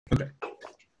Okay.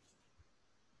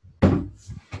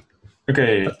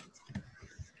 Okay.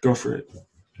 Go for it.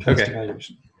 Post Okay.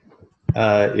 evaluation.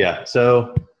 Yeah.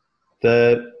 So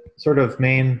the sort of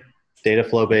main data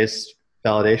flow based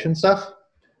validation stuff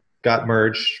got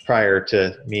merged prior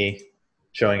to me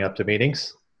showing up to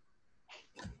meetings.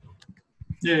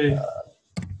 Yay.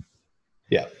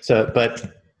 Yeah. So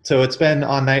it's been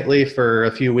on nightly for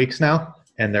a few weeks now,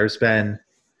 and there's been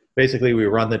basically we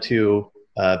run the two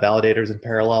validators in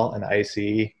parallel and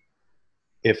ICE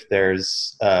if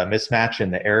there's a mismatch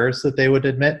in the errors that they would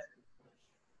admit.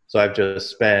 So I've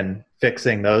just been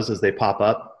fixing those as they pop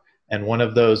up. And one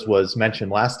of those was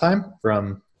mentioned last time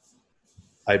from,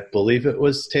 I believe it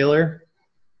was Taylor,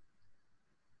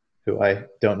 who I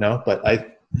don't know, but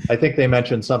I think they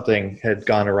mentioned something had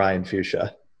gone awry in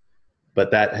Fuchsia,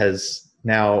 but that has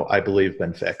now, I believe,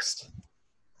 been fixed.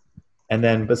 And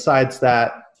then besides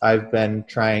that, I've been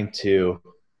trying to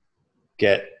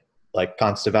get like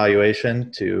const evaluation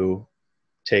to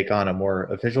take on a more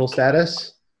official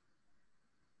status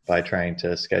by trying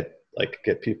to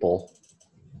get people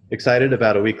excited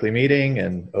about a weekly meeting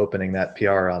and opening that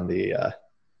PR on the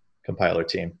compiler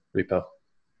team repo.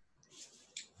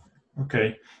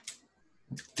 Okay.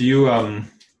 Do you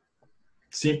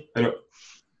see? Do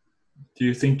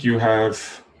you think you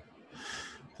have?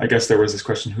 I guess there was this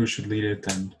question: who should lead it,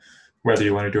 and whether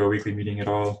you want to do a weekly meeting at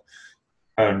all.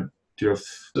 Do you have?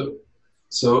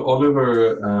 So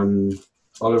Oliver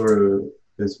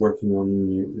is working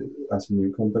on as a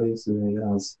new company, so he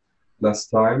has less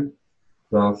time.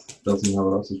 Ralph doesn't have a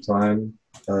lot of time,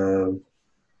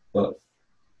 but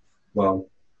well,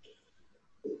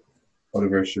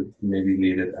 Oliver should maybe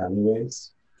lead it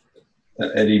anyways.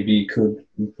 Eddie B could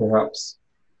perhaps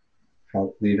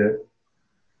help lead it.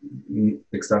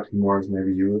 Exactly more as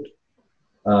maybe you would.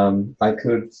 I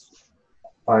could.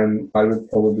 I would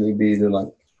probably be the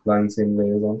line sim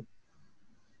liaison.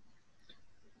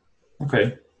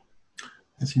 Okay,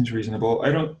 that seems reasonable.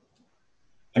 I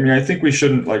think we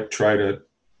shouldn't try to,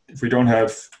 if we don't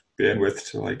have bandwidth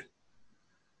to like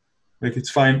it's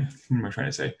fine. What am I trying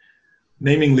to say?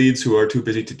 Naming leads who are too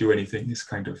busy to do anything is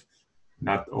kind of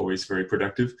not always very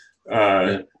productive.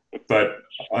 Yeah. But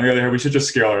on the other hand, we should just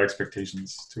scale our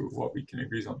expectations to what we can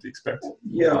reasonably expect.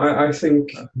 Yeah, I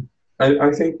think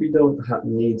we don't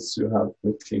need to have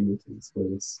weekly meetings for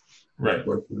this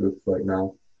working group right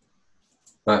now.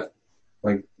 But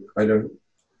I don't.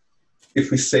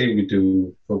 If we say we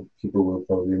do, people will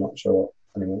probably not show up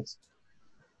anyways.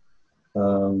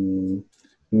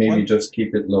 Maybe just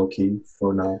keep it low key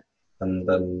for now, and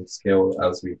then scale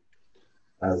as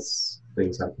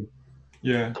things happen.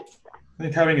 Yeah, I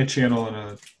think having a channel and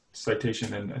a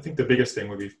citation, and I think the biggest thing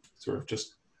would be sort of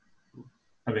just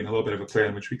having a little bit of a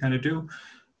plan, which we kind of do,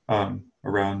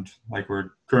 around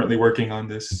we're currently working on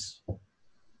this,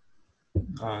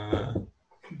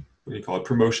 what do you call it,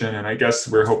 promotion, and I guess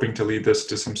we're hoping to lead this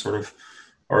to some sort of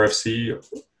RFC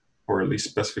or at least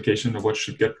specification of what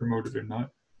should get promoted or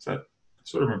not. Is that, I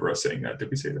sort of remember us saying that.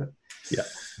 Did we say that? Yeah.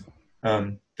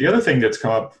 The other thing that's come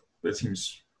up that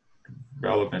seems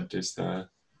relevant is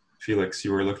Felix,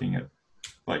 you were looking at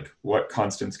what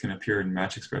constants can appear in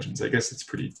match expressions. I guess it's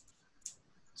pretty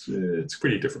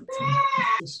different from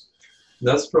this.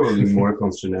 That's probably more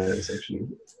constant errors actually.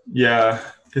 Yeah,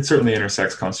 it certainly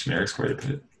intersects constant errors quite a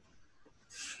bit.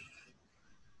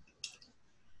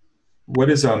 What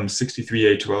is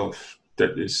 63A12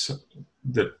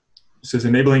 that says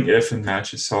enabling if and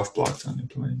match is soft blocked on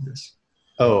implementing this?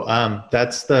 Oh,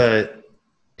 that's the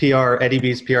PR, Eddie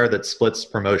B's PR that splits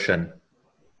promotion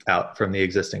out from the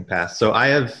existing path. So I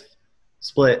have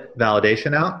split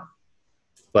validation out,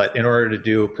 but in order to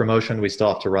do promotion, we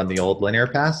still have to run the old linear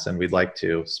paths, and we'd like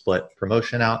to split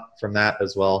promotion out from that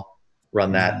as well,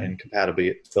 run that in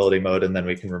compatibility mode, and then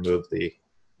we can remove the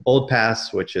old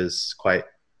paths, which is quite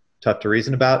tough to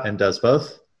reason about and does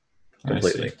both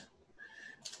completely.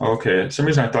 Okay, for some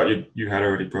reason I thought you had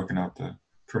already broken out the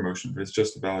promotion, but it's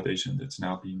just the validation that's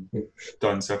now being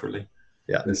done separately.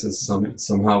 Yeah. This is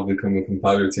somehow becoming a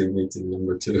compiler team meeting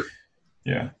number 2.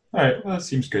 Yeah. All right. Well, that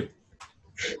seems good.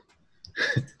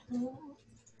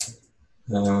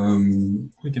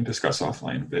 We can discuss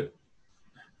offline a bit.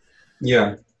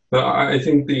 Yeah, but I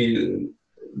think the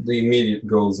immediate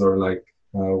goals are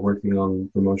working on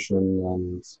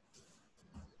promotion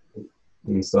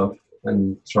and stuff,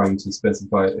 and trying to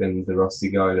specify it in the Rusty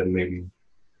guide and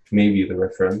maybe the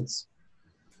reference,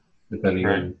 depending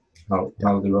on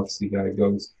how the Rusty guide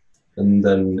goes. And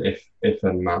then if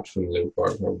and match and loop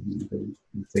are probably the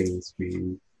things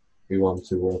we want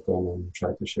to work on and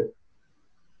try to ship.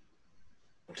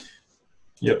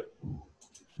 Yep.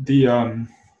 The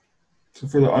So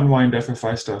for the unwind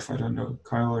FFI stuff, I don't know.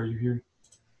 Kyle, are you here?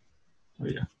 Oh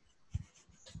yeah.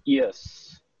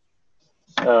 Yes.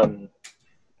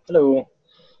 Hello.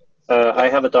 I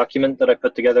have a document that I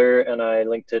put together and I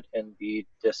linked it in the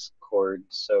Discord.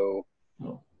 So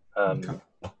Oh,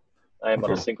 I am on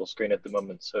a okay. single screen at the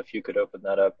moment. So if you could open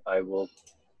that up, I will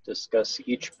discuss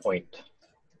each point.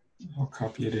 I'll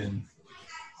copy it in.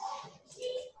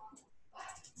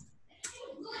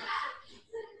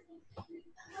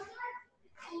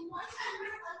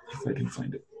 If I can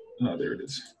find it. Oh, there it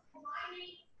is.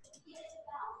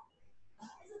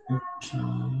 Okay.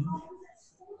 Oh,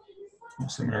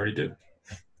 someone already did.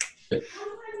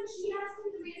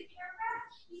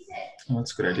 Oh,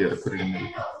 that's a good idea to put it in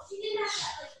there.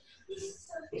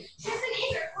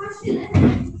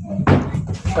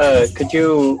 Could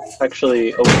you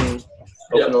actually open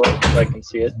the link so I can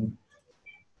see it?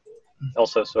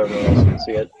 Also, so everyone else can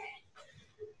see it.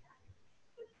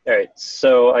 All right,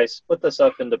 so I split this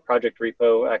up into project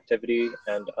repo, activity,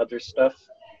 and other stuff.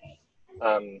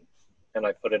 And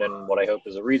I put it in what I hope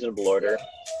is a reasonable order.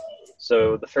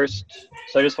 So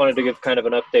I just wanted to give kind of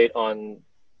an update on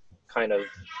kind of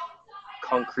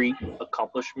concrete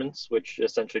accomplishments, which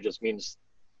essentially just means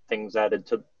things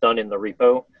done in the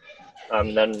repo.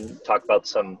 Then talk about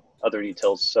some other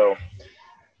details. So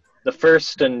the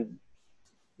first and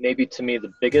maybe to me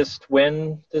the biggest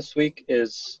win this week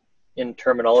is in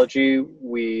terminology.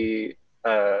 We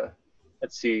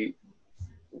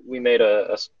we made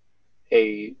a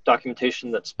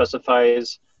documentation that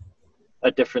specifies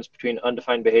a difference between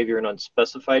undefined behavior and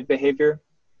unspecified behavior.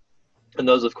 And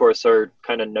those, of course, are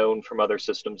kind of known from other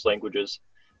systems languages.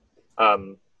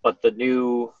 But the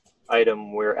new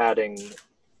item we're adding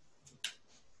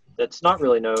that's not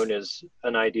really known is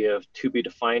an idea of to be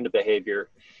defined behavior.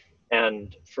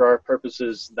 And for our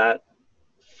purposes, that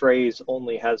phrase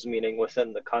only has meaning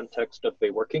within the context of a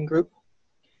working group.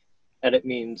 And it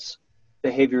means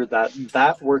behavior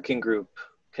that working group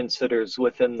considers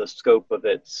within the scope of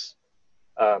its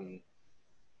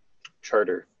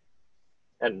charter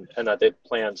and that it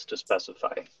plans to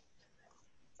specify.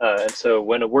 And so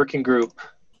when a working group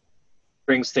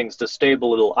brings things to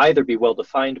stable, it'll either be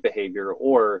well-defined behavior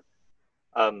or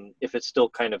if it's still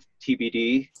kind of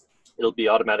TBD, it'll be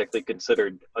automatically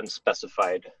considered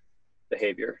unspecified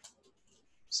behavior.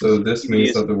 So this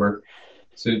means that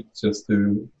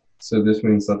this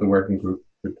means that the working group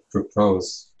would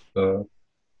propose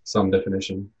some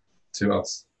definition to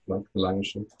us, like the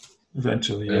language.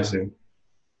 Eventually, I yeah. assume.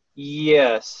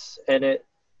 Yes, and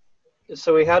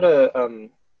so we had I'll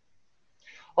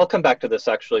come back to this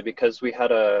actually because we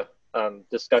had a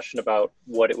discussion about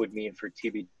what it would mean for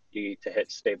TBD to hit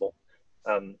stable.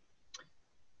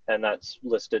 And that's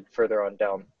listed further on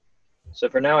down. So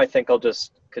for now, I think I'll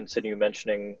just continue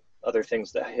mentioning other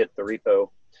things that hit the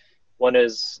repo. One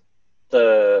is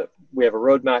we have a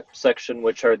roadmap section,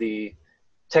 which are the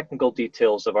technical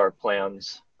details of our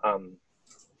plans.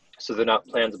 So they're not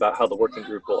plans about how the working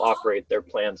group will operate, they're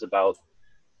plans about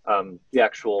the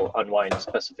actual unwind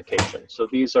specification. So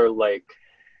these are like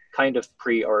kind of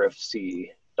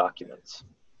pre-RFC documents.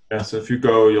 Yeah, so if you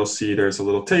go, you'll see there's a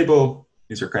little table.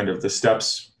 These are kind of the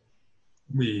steps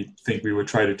we think we would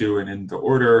try to do and in the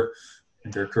order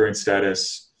and their current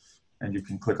status. And you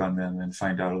can click on them and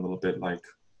find out a little bit like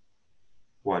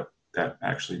what that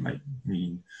actually might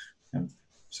mean and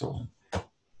so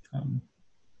on.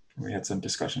 We had some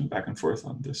discussion back and forth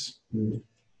on this.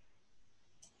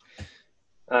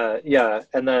 Yeah,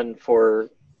 and then for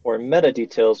meta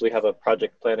details, we have a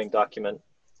project planning document.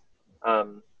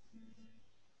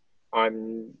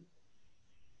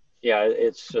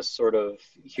 It's just sort of,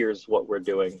 here's what we're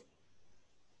doing.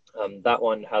 That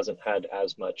one hasn't had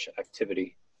as much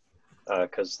activity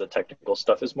because the technical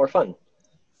stuff is more fun.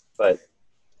 But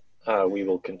we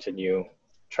will continue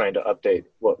trying to update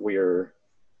what we're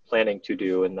planning to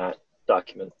do in that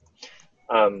document.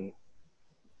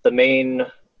 The main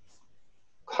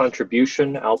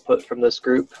contribution output from this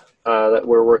group that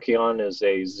we're working on is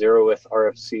a zeroth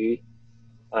RFC,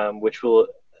 which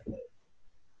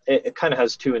it kind of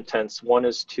has two intents. One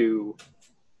is to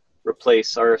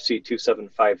replace RFC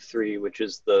 2753, which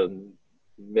is the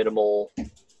minimal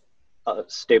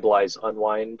stabilize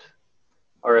unwind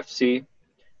RFC.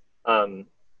 But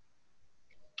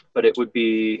it would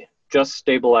be just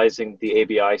stabilizing the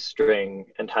ABI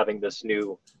string and having this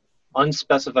new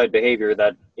unspecified behavior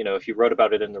that, if you wrote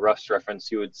about it in the Rust reference,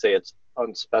 you would say it's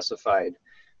unspecified.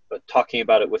 But talking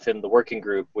about it within the working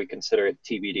group, we consider it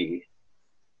TBD.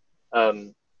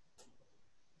 And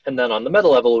then on the meta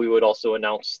level, we would also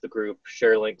announce the group,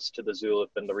 share links to the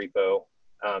Zulip and the repo,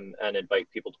 and invite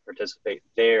people to participate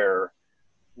there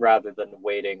rather than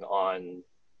waiting on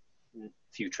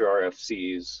future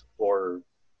RFCs or,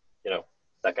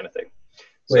 that kind of thing.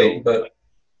 Wait, but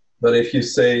if you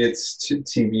say it's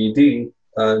TBD,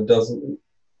 doesn't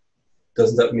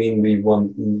that mean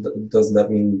doesn't that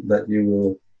mean that you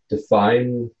will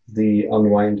define the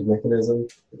unwind mechanism?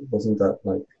 Wasn't that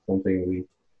like something we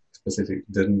specifically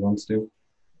didn't want to do?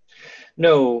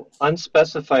 No,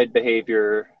 unspecified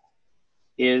behavior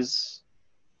is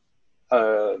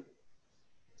a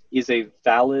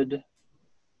valid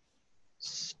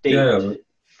state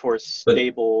for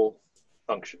stable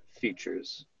function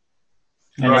features.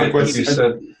 Right, but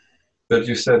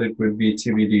you said it would be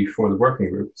TBD for the working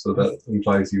group, so that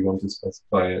implies you want to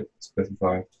specify it.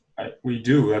 We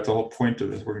do. That's the whole point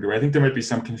of this working group. I think there might be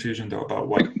some confusion though about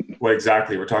what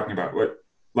exactly we're talking about.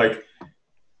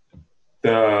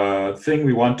 The thing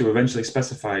we want to eventually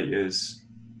specify is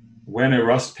when a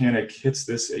Rust panic hits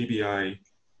this ABI,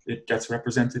 it gets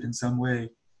represented in some way.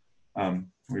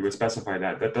 We would specify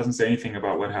that. That doesn't say anything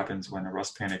about what happens when a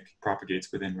Rust panic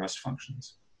propagates within Rust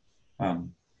functions.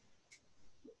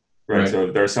 Right,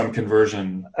 so there's some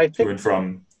conversion to and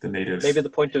from the native. Maybe the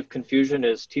point of confusion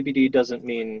is TBD doesn't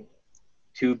mean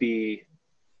to be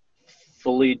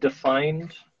fully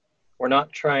defined. We're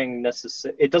not trying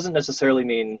it doesn't necessarily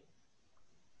mean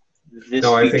this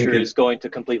feature is going to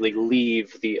completely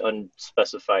leave the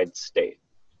unspecified state.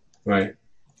 Right.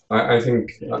 I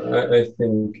think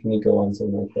Nico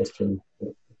answered my question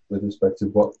with respect to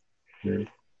what you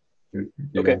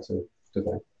want to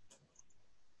define.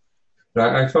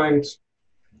 But I find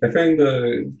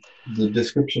the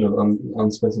description of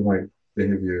unspecified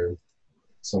behavior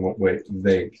somewhat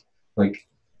vague. Like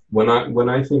when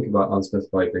I think about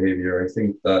unspecified behavior, I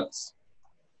think that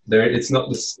it's not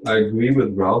this. I agree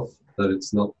with Ralph that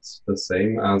it's not the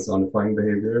same as undefined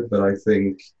behavior, but I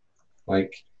think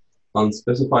like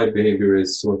unspecified behavior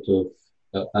is sort of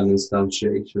an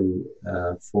instantiation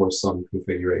for some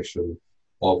configuration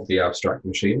of the abstract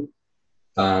machine,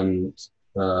 and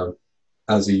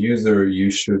as a user, you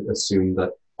should assume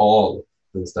that all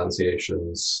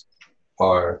instantiations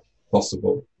are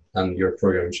possible, and your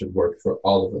program should work for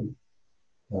all of them.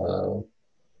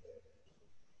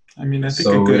 I think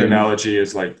a good analogy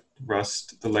is like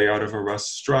Rust, the layout of a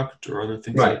Rust struct or other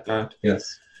things like that.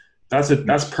 Yes.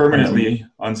 That's permanently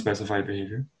unspecified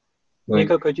behavior.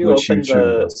 Nico, could you open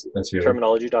the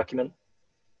terminology document?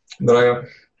 But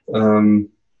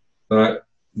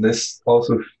this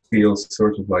also feels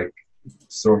sort of like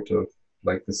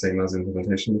the same as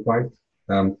implementation defined.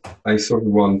 I sort of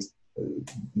want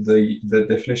the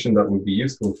definition that would be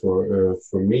useful for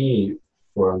me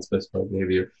for unspecified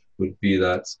behavior would be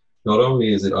that not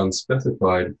only is it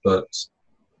unspecified, but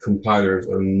compilers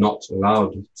are not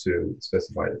allowed to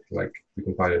specify it. Like the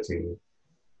compiler team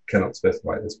cannot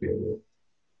specify this behavior.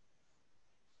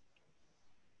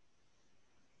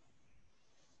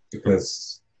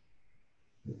 Because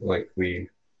like we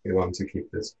want to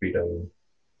keep this freedom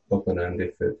open, and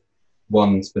if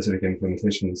one specific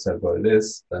implementation said what it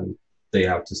is, then they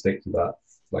have to stick to that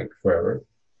like forever.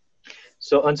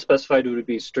 So unspecified would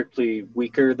be strictly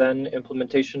weaker than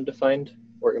implementation defined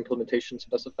or implementation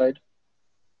specified?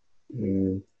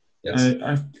 Yes.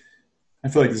 I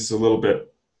feel like this is a little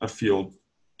bit afield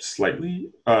slightly.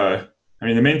 The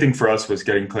main thing for us was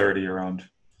getting clarity around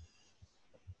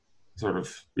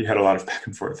we had a lot of back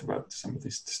and forth about some of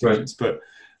these distinctions, but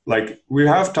like we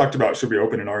have talked about, should we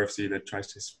open an RFC that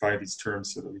tries to specify these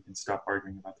terms so that we can stop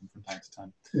arguing about them from time to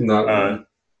time?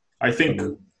 I think,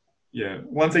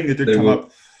 one thing that did come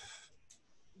up,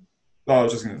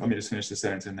 let me just finish the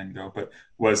sentence and then go, but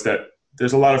was that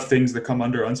there's a lot of things that come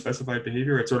under unspecified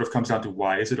behavior. It sort of comes down to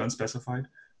why is it unspecified,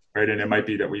 right? And it might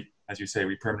be that we, as you say,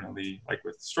 we permanently, like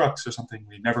with structs or something,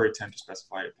 we never intend to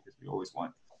specify it because we always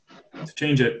want to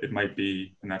change it. It might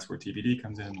be, and that's where TBD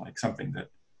comes in, like something that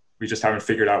we just haven't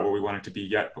figured out what we want it to be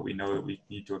yet, but we know that we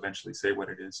need to eventually say what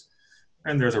it is.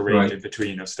 And there's a range in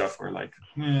between of stuff where like,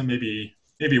 maybe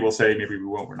we'll say, maybe we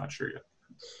won't, we're not sure yet.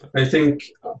 I think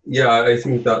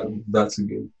that's a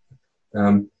good.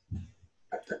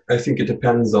 I think it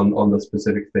depends on the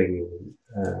specific thing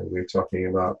we're talking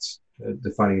about.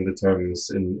 Defining the terms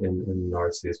in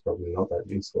RC is probably not that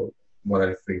useful. What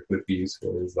I think would be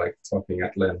useful is like talking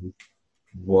at length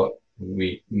what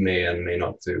we may and may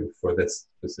not do for this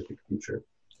specific feature.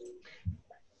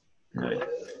 Right.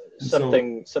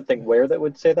 Something where that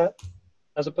would say that,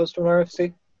 as opposed to an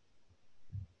RFC?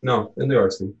 No, in the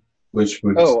RFC, which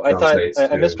would.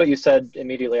 I missed what you said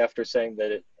immediately after saying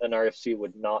that an RFC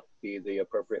would not be the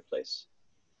appropriate place.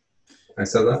 I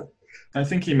said that. I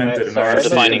think he meant that an RFC.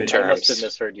 Defining terms. I must have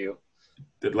misheard you.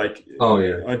 that like Oh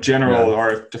yeah. a general Yeah.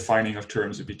 or defining of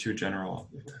terms would be too general.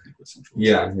 I think with central.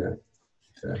 Yeah.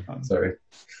 Sorry.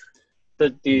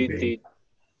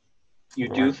 You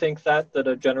do think that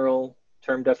a general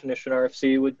term definition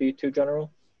RFC would be too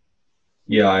general?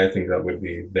 Yeah, I think that would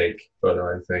be vague, but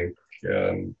I think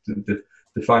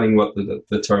defining what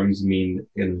the terms mean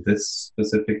in this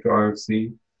specific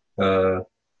RFC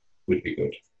would be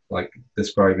good. Like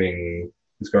describe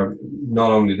not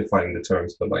only defining the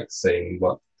terms, but like saying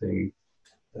what they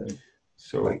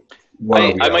So like. What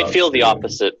are we I might allowed feel to the do?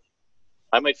 opposite.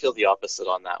 I might feel the opposite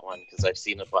on that one because I've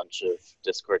seen a bunch of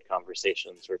Discord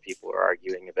conversations where people are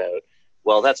arguing about,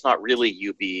 well, that's not really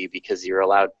UB because you're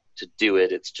allowed to do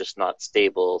it. It's just not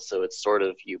stable, so it's sort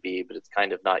of UB, but it's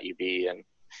kind of not UB. And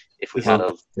if we had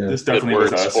this good definitely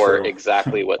was words us for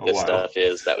exactly what a this while. stuff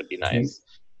is, that would be nice.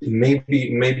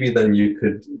 Maybe then you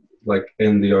could like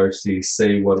in the RFC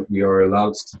say what we are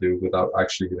allowed to do without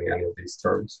actually giving any of these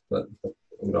terms. That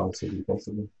would also be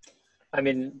possible. I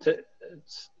mean,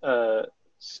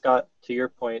 Scott, to your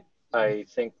point, I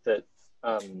think that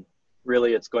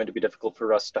really it's going to be difficult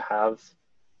for us to have.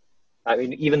 I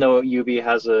mean, even though UB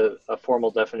has a formal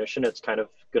definition, it's kind of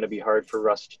going to be hard for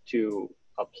Rust to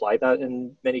apply that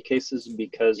in many cases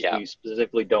because we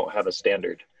specifically don't have a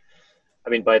standard. I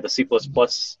mean, by the C++,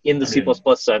 in the C++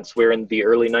 sense, we're in the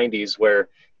early 90s where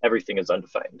everything is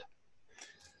undefined.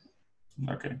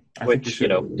 Okay. Which,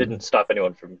 didn't stop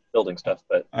anyone from building stuff,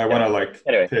 but... I want to,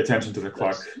 anyway, pay attention to the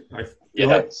clock.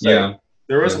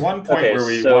 There was one point where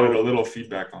we wanted a little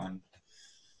feedback on,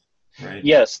 right?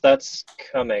 Yes, that's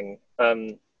coming.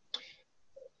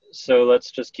 So let's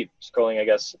just keep scrolling, I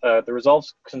guess. The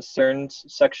resolves concerns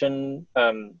section,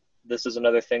 this is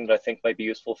another thing that I think might be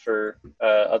useful for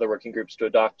other working groups to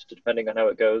adopt, depending on how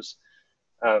it goes.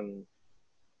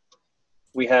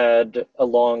 We had a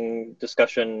long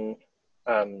discussion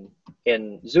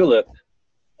in Zulip,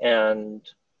 and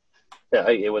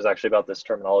it was actually about this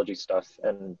terminology stuff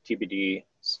and TBD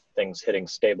things hitting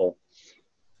stable.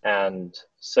 And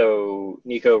so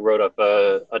Nico wrote up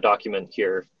a document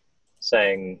here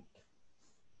saying,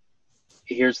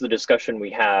 here's the discussion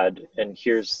we had, and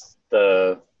here's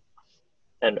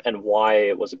and why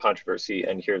it was a controversy,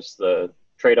 and here's the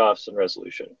trade-offs and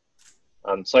resolution.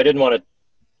 So I didn't want to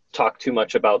talk too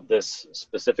much about this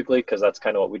specifically because that's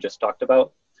kind of what we just talked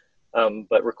about.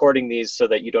 But recording these so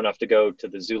that you don't have to go to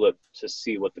the Zulip to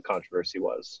see what the controversy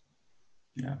was,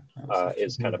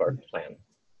 is kind of our plan.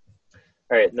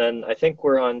 All right, and then I think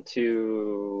we're on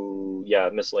to,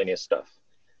 miscellaneous stuff.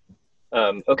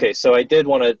 Okay, so I did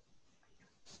want to,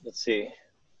 let's see.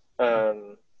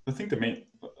 I think the main,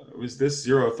 was this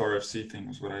zeroth RFC thing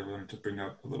was what I wanted to bring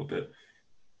up a little bit.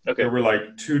 Okay. There were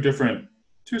like two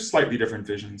slightly different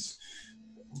visions.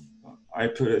 I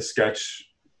put a sketch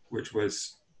which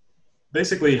was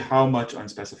basically how much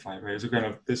unspecified, right? So kind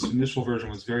of this initial version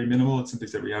was very minimal. It simply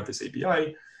said we have this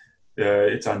API.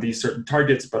 It's on these certain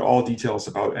targets, but all details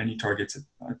about any targets,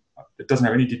 it doesn't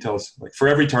have any details. Like for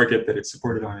every target that it's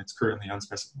supported on, it's currently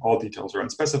unspecified. All details are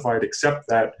unspecified, except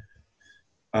that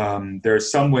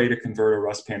there's some way to convert a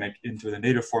Rust panic into the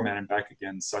native format and back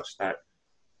again, such that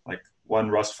like one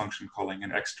Rust function calling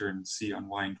an extern C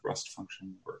unwind Rust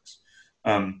function works.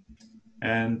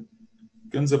 And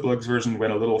Gunzablug's version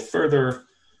went a little further.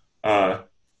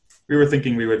 We were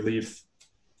thinking we would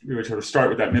sort of start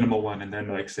with that minimal one and then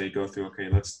like say go through, okay,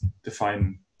 let's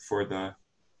define for the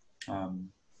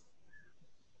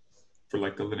for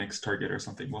like the Linux target or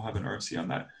something. We'll have an RFC on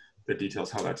that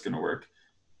details how that's going to work.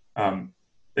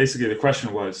 Basically, the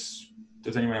question was,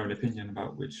 does anyone have an opinion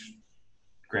about which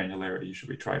granularity should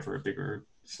we try for a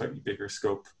slightly bigger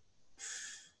scope?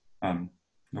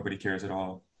 Nobody cares at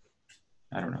all.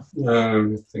 I don't know.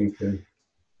 I think I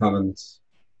haven't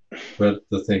read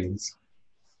the things.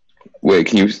 Wait,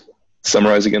 can you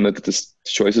summarize again the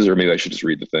choices, or maybe I should just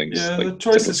read the things? Yeah, like, the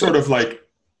choice is sort of like,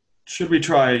 should we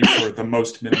try for the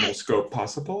most minimal scope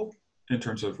possible in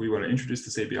terms of we want to introduce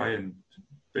this API and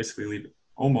basically leave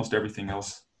almost everything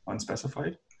else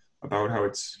unspecified about how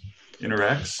it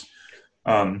interacts,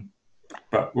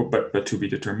 but to be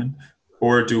determined?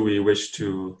 Or do we wish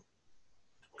to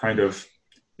kind of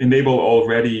enable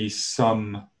already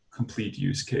some complete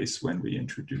use case when we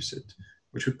introduce it,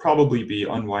 which would probably be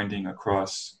unwinding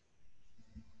across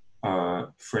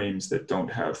frames that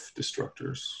don't have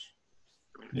destructors,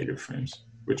 native frames,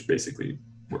 which basically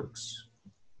works,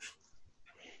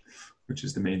 which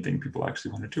is the main thing people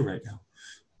actually want to do right now.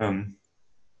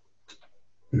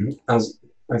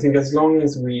 I think as long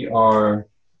as we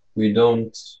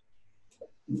don't,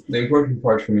 the important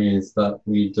part for me is that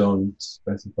we don't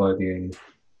specify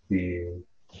the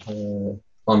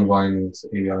unwind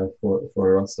AI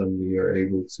for us, and we are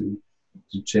able to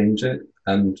change it.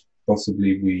 And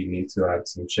possibly we need to add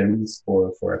some chains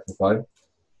for FFI.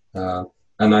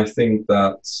 And I think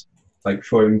that, like,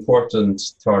 for important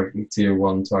tier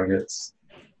 1 targets,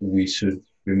 we should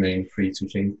remain free to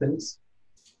change things.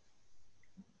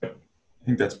 I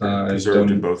think that's been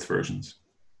preserved in both versions.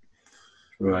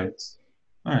 Right.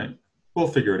 All right. We'll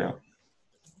figure it out.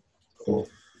 Cool.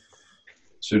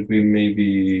 Should we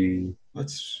maybe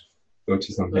let's go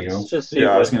to something else? Just see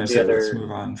yeah, I was what going to the say, let's other.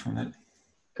 move on from it.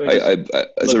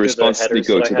 As a response to headers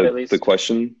go that I had, at to least? the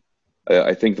question,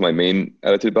 I think my main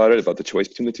attitude about the choice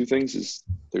between the two things is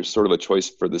there's sort of a choice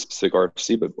for this specific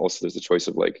RFC, but also there's a choice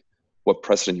of like what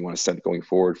precedent you want to set going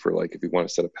forward for, like, if you want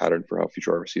to set a pattern for how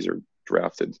future RFCs are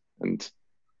drafted. And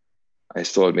I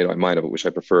still haven't made my mind about which I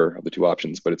prefer of the two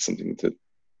options, but it's something to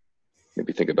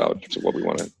maybe think about in terms of what we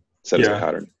want to set as a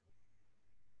pattern.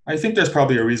 I think there's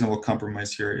probably a reasonable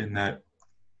compromise here in that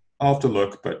I'll have to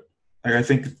look, but like, I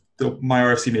think my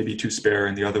RFC may be too spare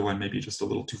and the other one may be just a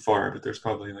little too far, but there's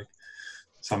probably like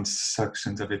some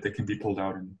sections of it that can be pulled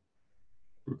out and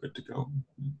we're good to go.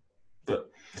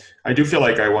 But I do feel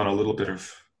like I want a little bit of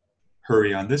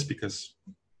hurry on this because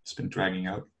it's been dragging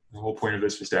out. The whole point of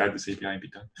this was to add this API and be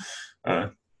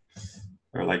done.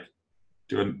 Or like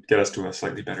get us to a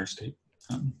slightly better state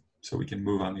so we can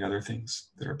move on the other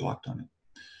things that are blocked on it.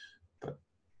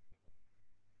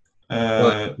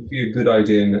 Well, it would be a good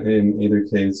idea in either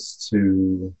case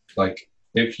to, like,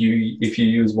 if you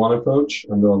use one approach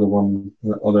and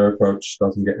the other approach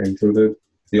doesn't get included,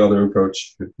 the other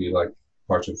approach should be like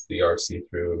part of the RC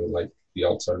through like the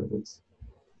alternatives.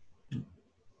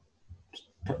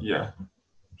 Yeah,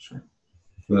 sure.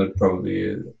 That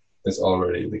probably is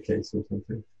already the case or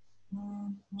something.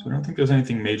 So I don't think there's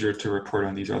anything major to report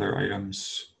on these other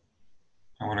items.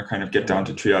 I want to kind of get down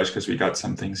to triage because we got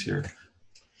some things here.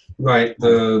 Right,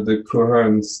 the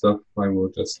coherent stuff I will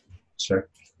just check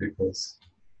because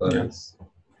that is.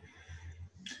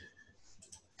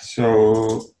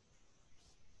 So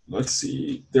let's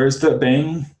see. There's the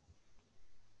Bang.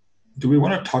 Do we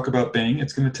want to talk about Bang?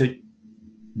 It's going to take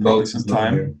probably some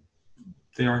time. Here.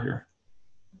 They are here.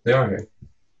 They are here.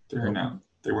 They're here now.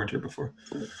 They weren't here before.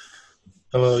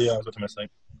 Hello, yeah, I was looking at my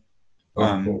site.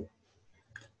 Cool.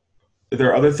 There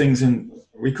are other things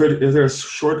if there are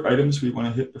short items we want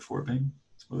to hit before Bang?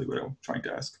 That's really what I'm trying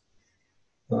to ask.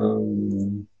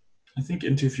 I think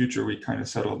into future we kind of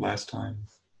settled last time.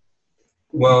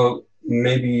 Well,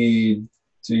 maybe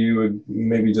do you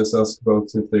maybe just ask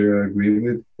about if they agree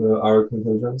with our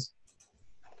conclusions?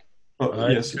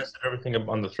 I Yes. tested everything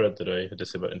on the thread that I had to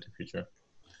say about into future.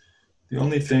 The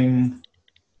only thing,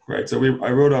 right? So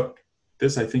I wrote up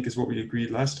this. I think is what we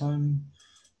agreed last time.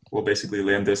 We'll basically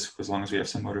land this as long as we have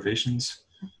some motivations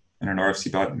and an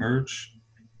RFC bot merge.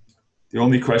 The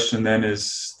only question then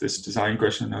is this design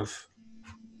question of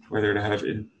whether to have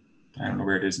I don't know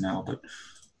where it is now, but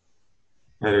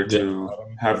whether to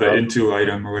have the into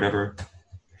item or whatever,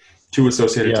 two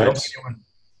associated types.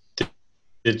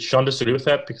 Did Sean disagree with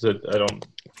that? Because I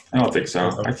don't think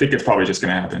so. I think it's probably just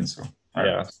going to happen. So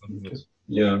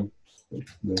Yeah.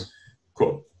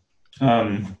 Cool.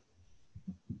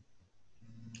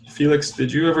 Felix,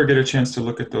 did you ever get a chance to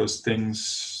look at those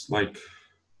things like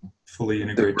fully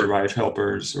integrate derived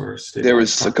helpers or stable? There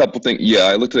was a couple things. Yeah,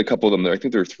 I looked at a couple of them there. I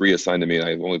think there were 3 assigned to me, and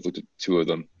I've only looked at 2 of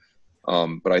them.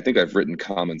 But I think I've written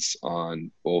comments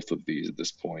on both of these at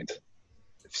this point.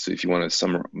 So if you want me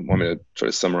to try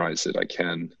to summarize it, I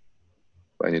can.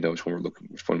 But I need to know which one we're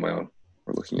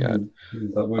looking at.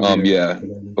 Yeah.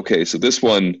 Okay. So this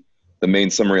one, the main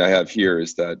summary I have here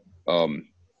is that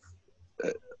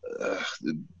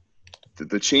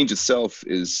the change itself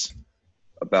is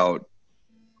about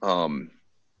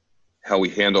how we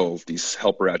handle these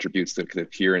helper attributes that could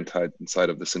appear inside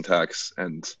of the syntax.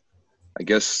 And I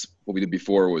guess what we did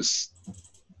before was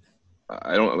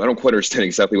I don't quite understand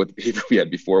exactly what the behavior we had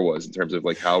before was in terms of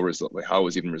like how it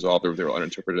was even resolved, or if there were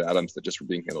uninterpreted atoms that just were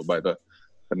being handled by the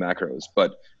macros.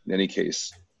 But in any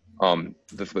case,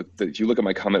 if you look at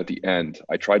my comment at the end,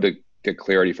 I tried to get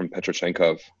clarity from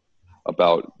Petrochenkov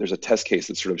about there's a test case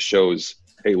that sort of shows,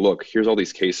 hey, look, here's all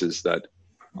these cases that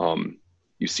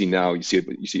you see now. You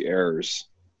see errors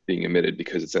being emitted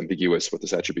because it's ambiguous what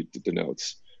this attribute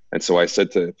denotes. And so I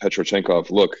said to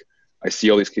Petrochenkov, look, I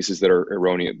see all these cases that are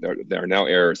erroneous. That are now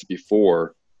errors.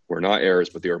 Before were not errors,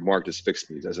 but they were marked as fixed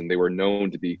means, as in they were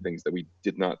known to be things that we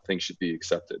did not think should be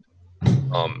accepted.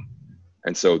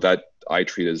 And so that I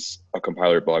treat as a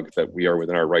compiler bug that we are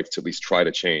within our rights to at least try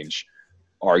to change.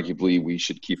 arguably we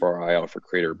should keep our eye out for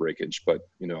crater breakage, but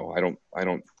I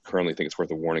don't currently think it's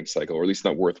worth a warning cycle, or at least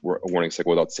not worth a warning cycle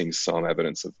without seeing some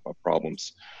evidence of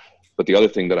problems. But the other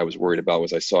thing that I was worried about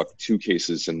was I saw 2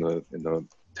 cases in the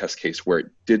test case where it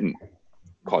didn't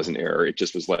cause an error. It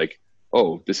just was like,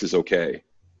 oh, this is okay.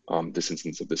 This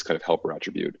instance of this kind of helper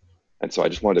attribute. And so I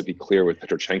just wanted to be clear with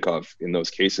Petrochenkov in those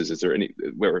cases. Is there any,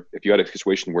 where if you had a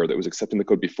situation where that was accepting the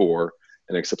code before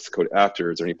and accepts the code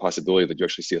after, is there any possibility that you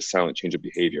actually see a silent change of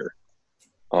behavior?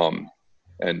 And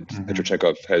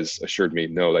Petrochenkov has assured me,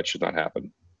 no, that should not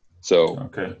happen. So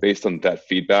based on that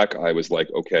feedback, I was like,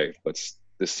 okay,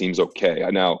 this seems okay.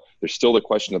 Now, there's still the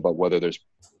question about whether there's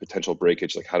potential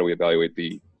breakage, like how do we evaluate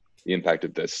the impact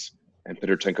of this? And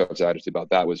Petrochenkov's attitude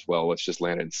about that was, well, let's just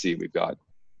land it and see. We've got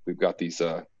these,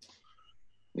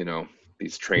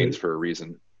 these trains for a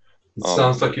reason. It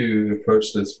sounds like you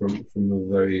approached this from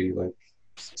a very like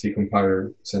C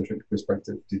compiler centric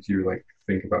perspective. Did you like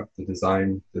think about the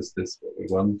design? Is this what we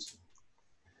want?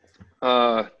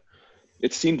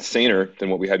 It seemed saner than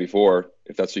what we had before,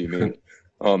 if that's what you mean.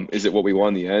 Is it what we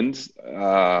want in the end?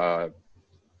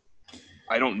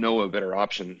 I don't know a better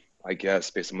option, I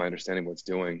guess, based on my understanding of what it's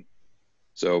doing.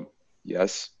 So,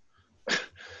 yes.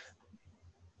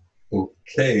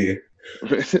 Okay.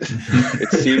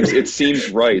 It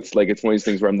seems right. It's like it's one of these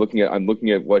things where I'm looking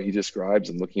at what he describes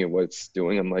and looking at what it's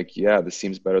doing. I'm like, yeah, this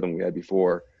seems better than we had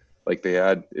before. Like they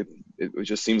had it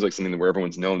just seems like something where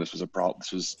everyone's known this was a problem.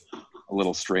 This was a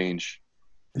little strange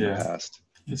in the past.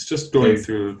 It's just going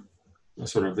through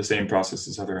sort of the same process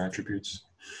as other attributes.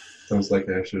 Sounds like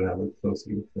I should have it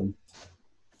closely with them.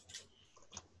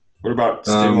 What about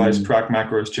stabilized proc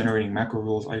macros generating macro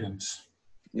rules items?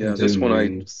 Yeah, this one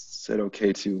I said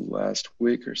okay to last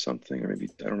week or something, or maybe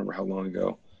I don't remember how long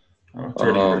ago. Oh, it's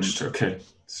already merged. Okay,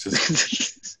 it's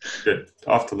just good.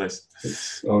 Off the list.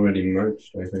 It's already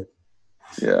merged, I think.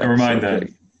 Yeah. Never mind that.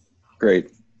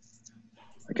 Great.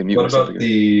 I can mute what myself about again.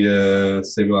 the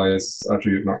stabilized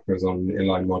attribute macros on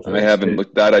inline modules? I haven't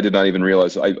looked that. I did not even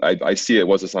realize. I see it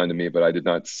was assigned to me, but I did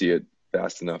not see it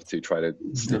fast enough to try to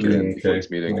sneak it in before this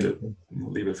meeting.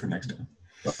 We'll leave it for next time.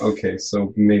 Okay,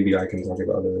 so maybe I can talk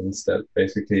about it instead.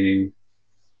 Basically,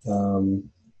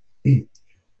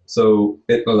 so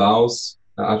it allows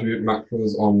attribute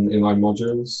macros on inline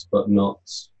modules, but not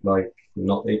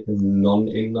non-inline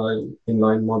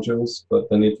modules. But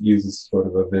then it uses sort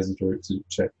of a visitor to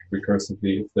check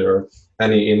recursively if there are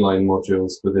any inline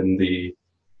modules within the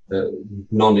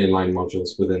non-inline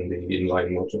modules within the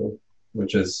inline module,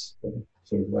 which is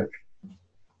sort of like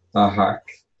a hack.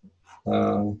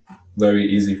 Very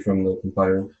easy from the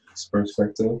compiler's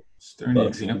perspective. Is there any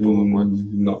example of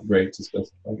one? Not great to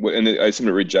specify. And I assume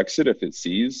it rejects it if it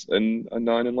sees a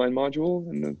non-inline module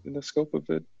in the scope of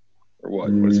it, or what?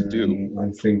 What does it do?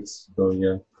 I think so.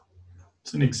 Yeah.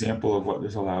 It's an example of what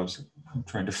this allows. I'm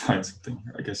trying to find something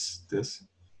here. I guess this.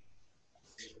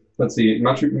 Let's see.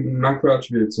 Macro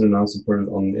attributes are now supported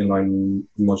on inline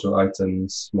module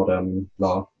items, modem,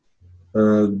 blah.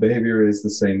 Behavior is the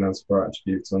same as for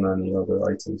attributes on any other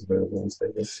items available on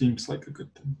stable. Seems like a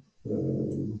good thing.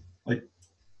 Like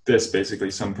this, basically,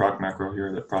 some proc macro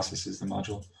here that processes the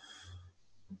module.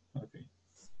 Okay.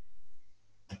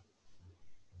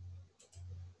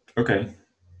 Okay.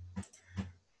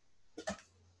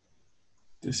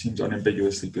 This seems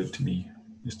unambiguously good to me.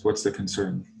 Just what's the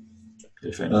concern,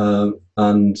 if any?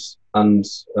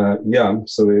 Yeah,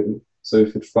 so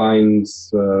if it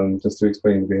finds, just to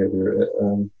explain the behavior,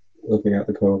 looking at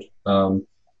the code,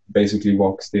 basically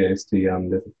walks the AST,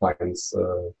 and if it finds,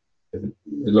 if it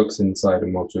looks inside a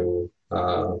module,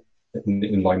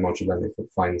 inline module, and if it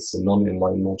finds a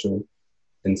non-inline module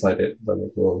inside it, then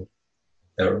it will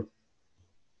error.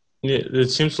 Yeah, it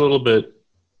seems a little bit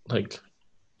like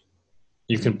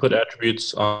you can put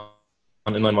attributes on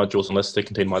inline modules unless they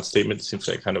contain mod statements. It seems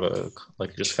like kind of a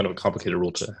complicated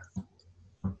rule to.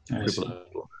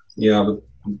 Yeah, but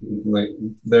like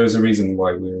there's a reason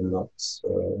why we're not.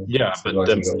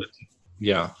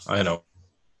 I know.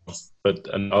 But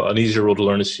an easier rule to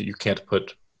learn is you can't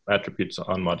put attributes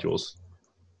on modules.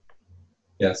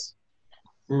 Yes.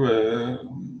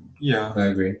 Yeah, I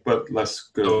agree. But less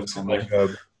good.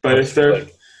 But if there,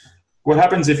 what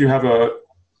happens if you have a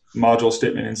module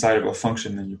statement inside of a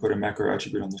function and you put a macro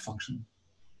attribute on the function?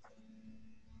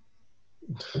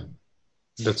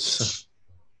 That's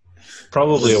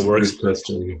probably a worse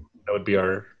question. That would be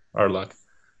our luck.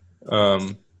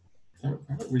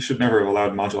 We should never have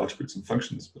allowed module attributes in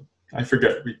functions, but I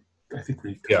forget. I think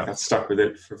we got stuck with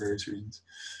it for various reasons.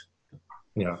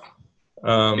 Yeah.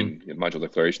 In module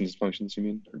declarations functions, you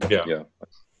mean? Yeah.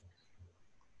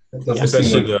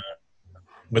 Especially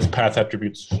with path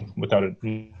attributes without a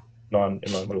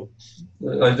non-inline module.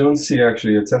 I don't see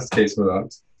actually a test case for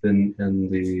that in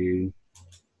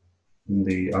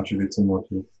the attributes and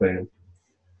module fail.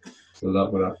 So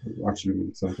that would actually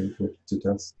be something to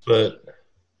test. But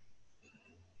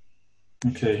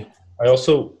Okay. I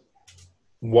also,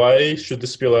 why should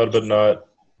this be allowed but not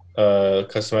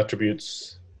custom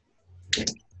attributes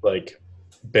like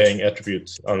bang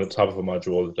attributes on the top of a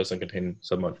module that doesn't contain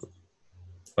submodules,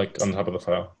 like on top of the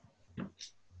file?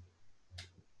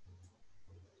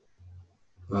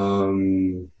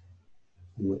 I'm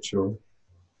not sure.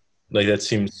 Like that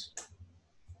seems.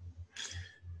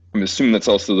 I'm assuming that's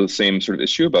also the same sort of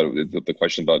issue about the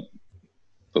question about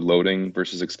the loading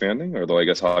versus expanding, although I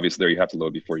guess obviously there you have to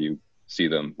load before you see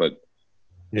them, but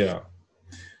Yeah.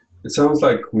 It sounds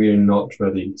like we're not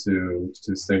ready to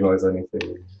stabilize anything.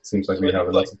 It seems like we have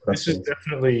a lot of This is questions.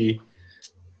 definitely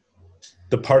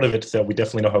the part of it that we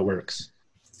definitely know how it works,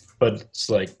 but it's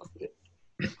like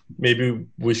maybe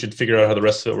we should figure out how the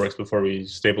rest of it works before we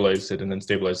stabilize it and then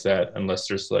stabilize that, unless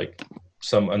there's like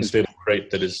some unstable crate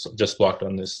that is just blocked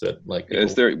on this that like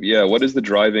is there, yeah, what is the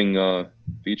driving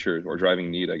feature or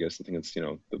driving need? I guess I think it's,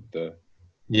 the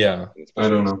yeah, I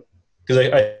don't know. because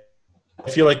I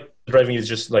feel like driving is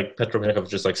just like Petrovinikov,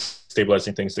 just like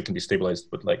stabilizing things that can be stabilized,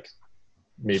 but like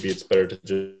maybe it's better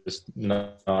to just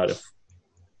not if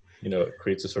it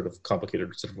creates a sort of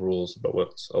complicated set of rules about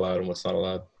what's allowed and what's not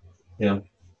allowed. Yeah,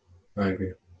 I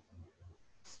agree.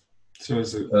 So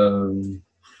is it?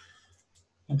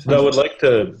 But I would like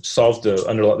to solve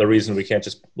the reason we can't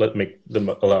just make them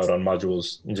allowed on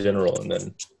modules in general, and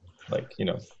then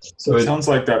So it sounds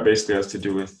like that basically has to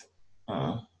do with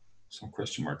some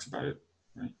question marks about it,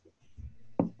 right?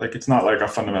 Like it's not like a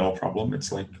fundamental problem.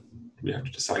 It's like we have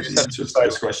to decide the answers to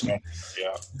this question.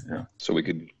 Yeah. So we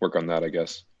could work on that, I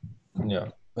guess. Yeah.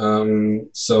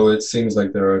 So it seems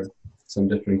like there are some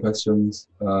different questions.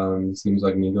 Seems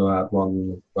like Nico had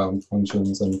one around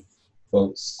functions and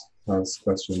folks has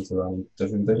questions around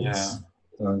different things.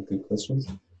 Yeah. Good questions.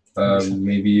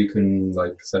 Maybe you can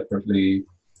like separately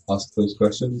ask those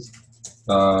questions.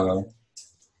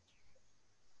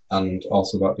 And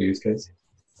also about the use case.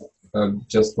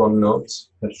 Just one note,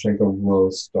 Petchenko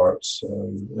will start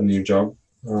a new job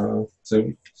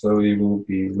soon, so he will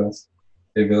be less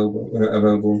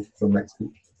available from next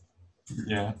week.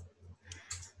 Yeah.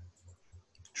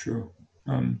 True.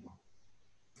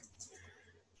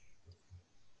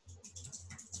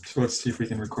 So let's see if we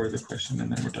can record the question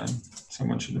and then we're done.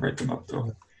 Someone should write them up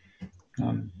though.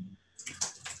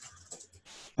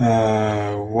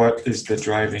 What is the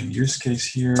driving use case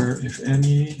here, if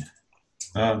any?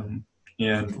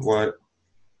 And what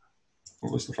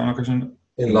was the final question?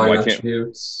 Inline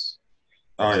attributes.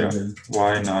 Oh yeah.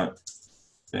 Why not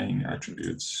bang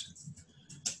attributes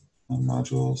on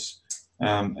modules?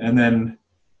 And then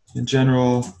in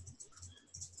general,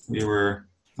 we were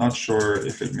not sure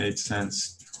if it made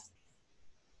sense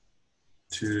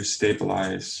to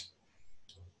stabilize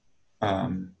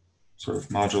sort of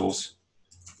modules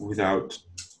without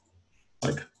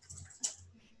like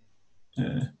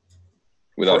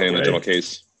without handling the general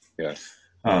case, yeah.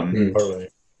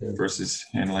 Versus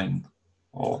handling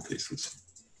all cases,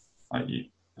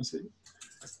 i.e.,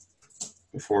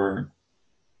 before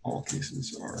all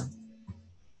cases are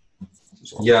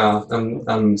resolved. Yeah,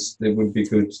 and it would be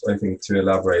good, I think, to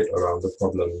elaborate around the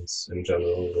problems in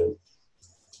general with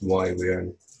why we are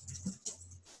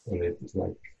only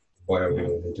like why are we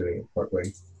only doing it part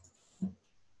way.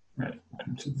 Right.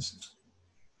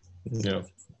 Yeah.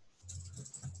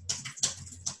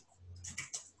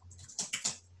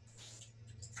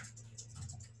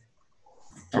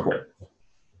 Okay.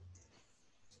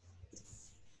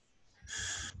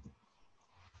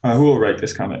 Who will write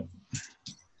this comment?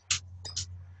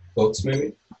 Thoughts,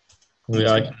 maybe?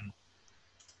 Yeah, I can.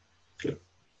 Good.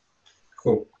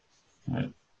 Cool. All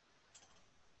right.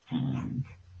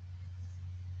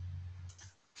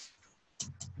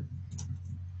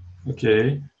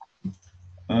 Okay.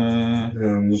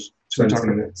 20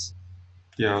 minutes.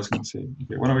 Yeah, I was going to say.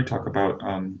 Okay, why don't we talk about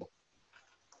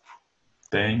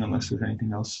bang, unless there's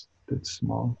anything else that's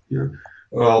small here.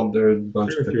 Well, there are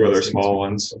a few other small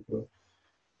ones. I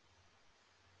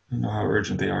don't know how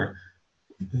urgent they are.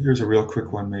 Here's a real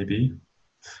quick one, maybe.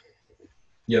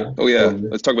 Yeah. Oh yeah,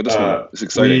 let's talk about this one. It's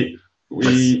exciting.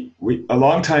 We a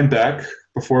long time back,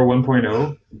 before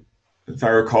 1.0, if I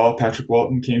recall, Patrick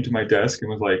Walton came to my desk and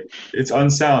was like, "It's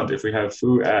unsound if we have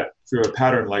foo at through a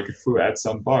pattern like foo at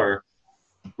some bar,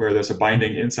 where there's a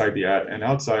binding inside the at and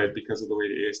outside because of the way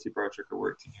the AST bar checker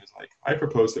works." And he was like, "I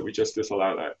propose that we just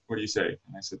disallow that. What do you say?"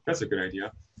 And I said, "That's a good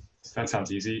idea." That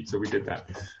sounds easy. So we did that.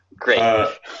 Great.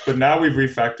 But now we've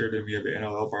refactored and we have the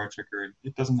NLL bar checker, and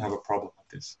it doesn't have a problem with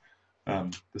this.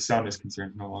 The soundness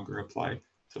concerns no longer apply.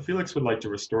 So Felix would like to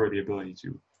restore the ability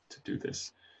to do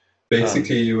this.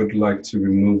 Basically, you would like to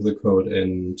remove the code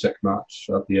in checkmatch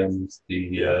at the end,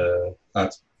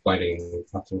 at finding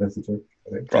captain visitor. I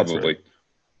think. Probably.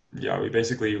 Yeah,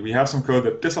 we have some code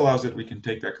that disallows it. We can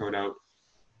take that code out.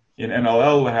 In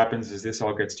NLL, what happens is this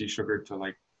all gets desugared to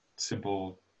like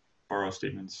simple borrow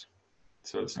statements,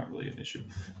 so it's not really an issue.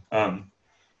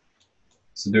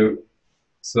 Do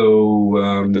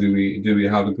we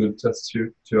have a good test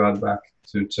suite to add back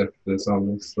to check the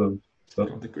soundness of I stuff?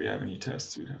 don't think we have any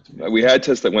tests. We'd have to. We had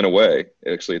tests that went away.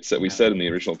 Actually, we said in the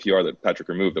original PR that Patrick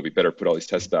removed that we better put all these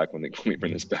tests back when we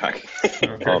bring this back.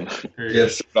 Okay.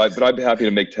 Yes. But I'd be happy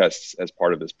to make tests as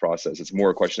part of this process. It's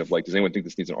more a question of like, does anyone think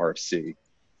this needs an RFC?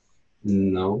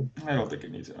 No. I don't think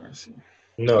it needs an RFC.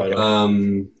 No, I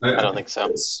don't. I don't think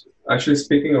so. Actually,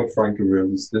 speaking of Frankie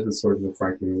rooms, this is sort of a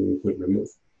Frankie room we could remove.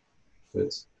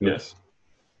 Yes.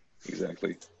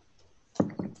 Exactly.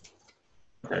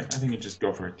 Okay, I think you just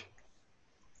go for it.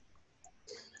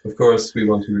 Of course, I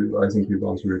think we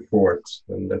want to report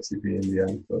and let it be in the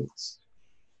end, but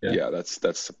Yeah, that's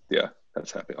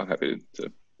happy. I'm happy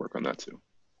to work on that too.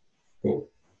 cool.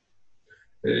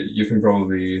 You can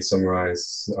probably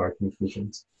summarize our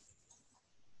conclusions.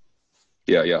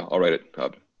 Yeah, I'll write it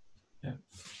up.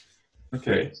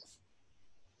 Okay.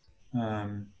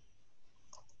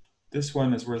 This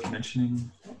one is worth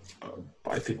mentioning,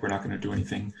 but I think we're not going to do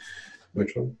anything.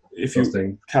 Which one? If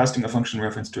you casting a function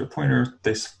reference to a pointer,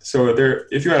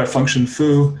 if you had a function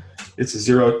foo, it's a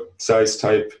zero size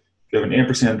type. If you have an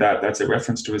ampersand that's a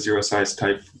reference to a zero size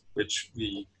type, which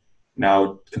we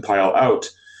now compile out.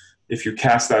 If you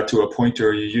cast that to a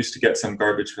pointer, you used to get some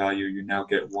garbage value, you now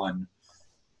get 1.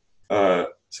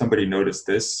 Somebody noticed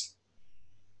this.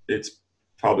 It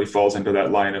probably falls into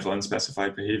that line of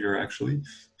unspecified behavior, actually.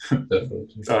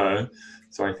 So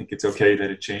I think it's okay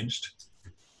that it changed.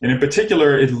 And in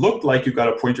particular, it looked like you got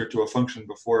a pointer to a function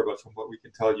before, but from what we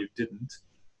can tell, you didn't.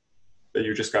 That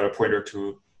you just got a pointer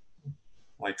to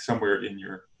like somewhere in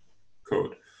your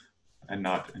code and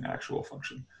not an actual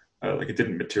function. Like it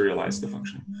didn't materialize the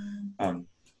function,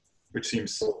 which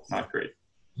seems not great.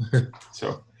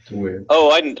 So weird.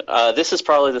 Oh, this is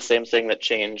probably the same thing that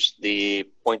changed the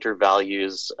pointer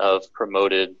values of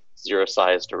promoted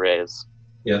zero-sized arrays.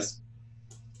 Yes.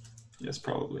 Yes,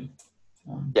 probably.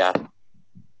 Yeah.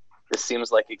 This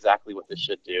seems like exactly what this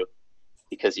should do,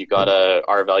 because you got a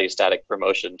R-value static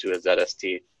promotion to a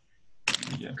ZST.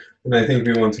 Yeah. And I think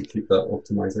we want to keep that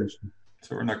optimization.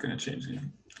 So we're not going to change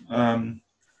anything.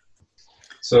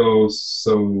 So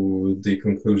the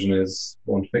conclusion is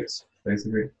one fix,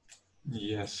 basically.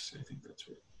 Yes, I think that's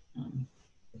right.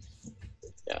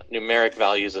 Yeah, numeric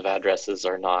values of addresses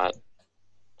are not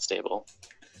stable.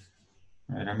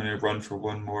 All right, I'm going to run for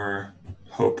one more.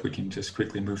 Hope we can just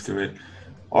quickly move through it.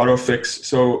 Autofix.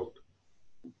 So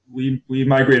we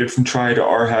migrated from try to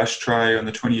rhash try on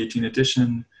the 2018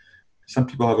 edition. Some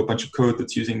people have a bunch of code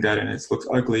that's using that and it looks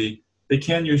ugly. They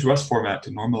can use Rust format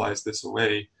to normalize this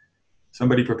away.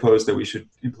 Somebody proposed that we should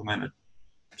implement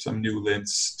some new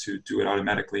lints to do it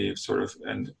automatically, sort of,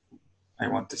 and I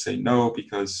want to say no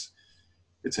because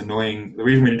it's annoying. The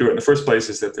reason we do it in the first place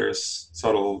is that there's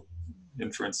subtle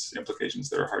inference implications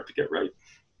that are hard to get right,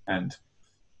 and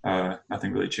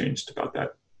nothing really changed about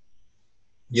that.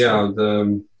 Yeah,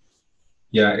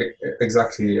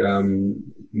 exactly.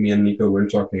 Me and Nico were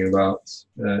talking about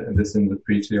this in the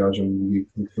pre-triage, and we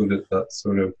concluded that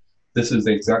sort of this is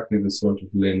exactly the sort of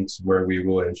lint where we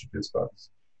will introduce bugs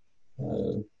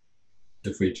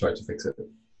if we try to fix it.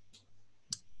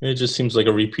 It just seems like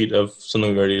a repeat of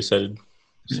something we already decided.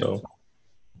 So,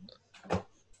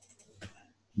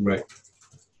 right.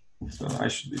 So I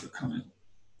should leave a comment,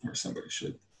 or somebody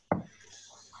should.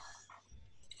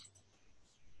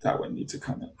 That one needs a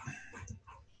comment.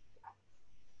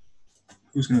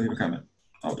 Who's going to leave a comment?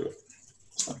 I'll do it.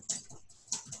 It's fine.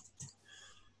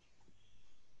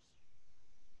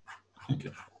 Okay.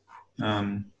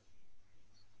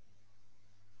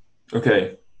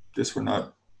 Okay, this we're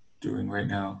not doing right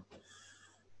now.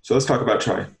 So let's talk about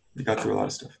try. We got through a lot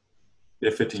of stuff. We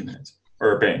have 15 minutes,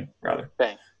 or bang, rather.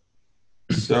 Bang.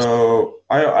 So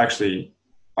I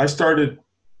started,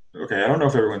 okay, I don't know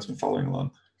if everyone's been following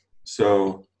along.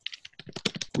 So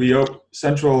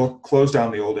Central closed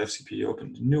down the old FCP,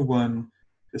 opened a new one.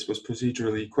 This was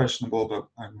procedurally questionable, but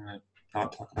I'm going to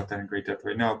not talk about that in great depth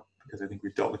right now because I think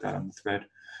we've dealt with that on the thread.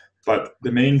 But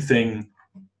the main thing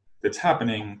that's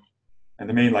happening and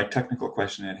the main technical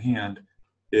question at hand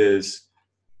is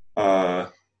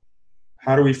how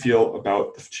how do we feel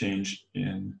about the change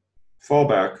in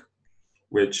fallback,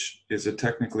 which is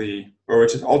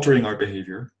which is altering our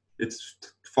behavior? It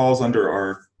falls under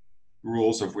our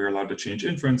rules of we're allowed to change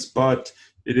inference, but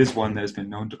it is one that has been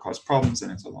known to cause problems,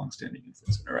 and it's a long-standing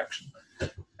inference interaction.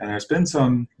 And there's been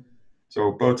some,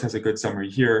 so Boats has a good summary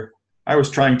here. I was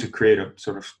trying to create a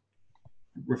sort of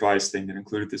revised thing that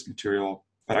included this material,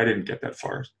 but I didn't get that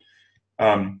far.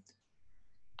 And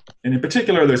in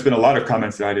particular, there's been a lot of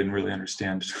comments that I didn't really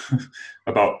understand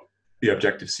about the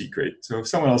Objective-C crate. So if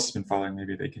someone else has been following,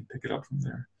 maybe they can pick it up from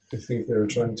there. I think they were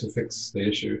trying to fix the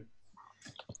issue.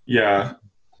 Yeah.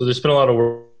 So there's been a lot of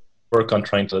work on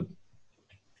trying to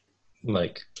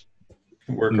like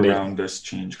work around this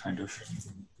change, kind of.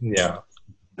 Yeah,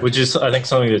 which is I think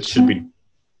something that should be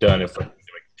done if we're going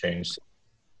to make the change.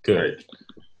 Good. Right.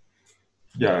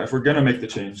 Yeah, if we're going to make the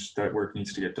change, that work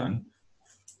needs to get done.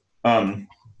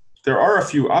 There are a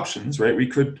few options, right? We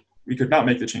could not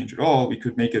make the change at all. We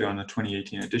could make it on a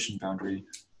 2018 addition boundary,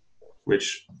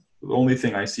 which the only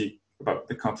thing I see about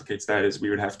that complicates that is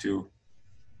we would have to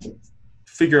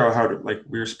figure out how to, like,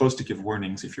 we're supposed to give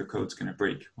warnings if your code's going to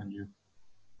break when you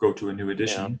go to a new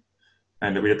edition. Yeah.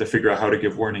 And we had to figure out how to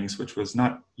give warnings, which was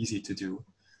not easy to do.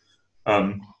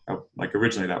 Like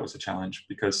originally that was a challenge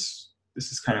because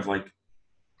this is kind of like,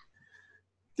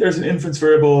 there's an inference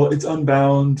variable, it's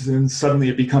unbound, and suddenly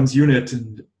it becomes unit,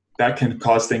 and that can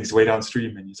cause things way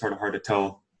downstream, and it's sort of hard to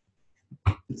tell.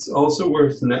 It's also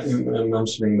worth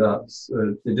mentioning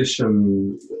that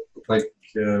addition, like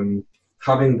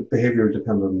having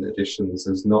behavior-dependent additions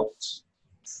is not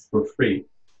for free.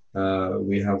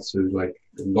 We have to like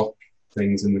lock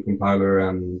things in the compiler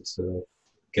and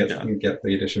get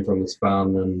the addition from the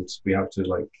span, and we have to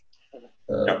like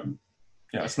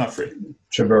yeah, it's not free.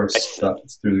 Traverse that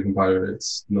through the compiler.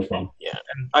 It's no fun. Yeah,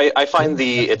 I find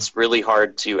it's really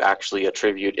hard to actually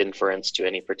attribute inference to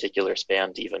any particular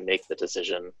span to even make the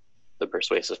decision, the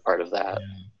persuasive part of that.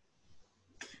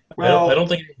 Yeah. Well, I don't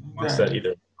think anyone wants that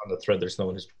either. On the thread, there's no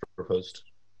one who's proposed,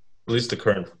 at least the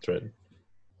current thread.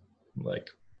 Like,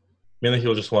 mainly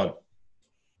he'll just want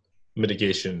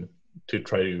mitigation to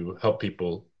try to help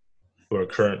people who are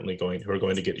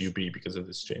going to get UB because of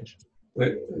this change.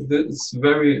 It's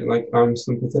very, like, I'm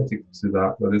sympathetic to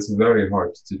that, but it's very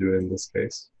hard to do in this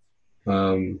case.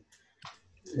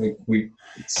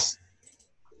 It's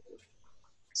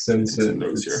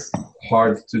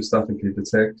hard to statically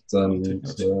detect and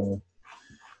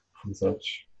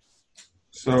such.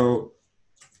 So,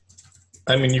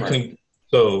 I mean, you can.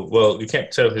 So, well, you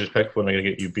can't tell his respect when I'm going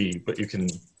to get UB, but you can.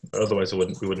 Otherwise, we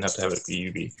wouldn't have to have it be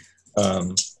UB.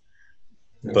 Yes.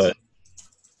 But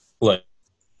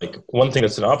like one thing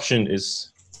that's an option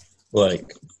is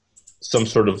like some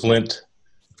sort of lint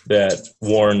that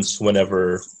warns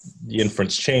whenever the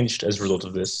inference changed as a result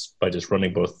of this by just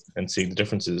running both and seeing the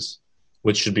differences,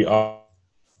 which should be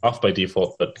off by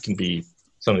default, but can be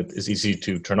something that is easy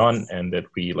to turn on, and that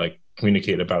we like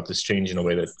communicate about this change in a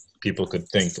way that people could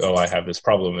think, oh, I have this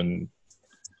problem and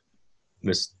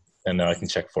now I can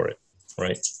check for it,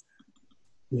 right?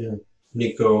 Yeah.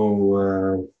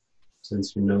 Nico,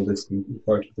 since you know this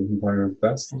part of the compiler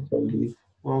best, probably.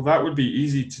 Well, that would be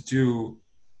easy to do.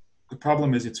 The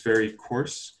problem is it's very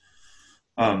coarse,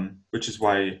 which is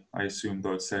why I assume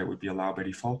both say it would be allowed by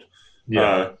default.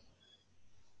 Yeah.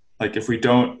 Like if we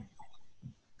don't,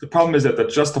 the problem is that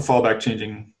just the fallback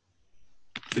changing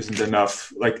isn't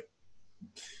enough. Like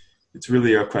it's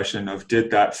really a question of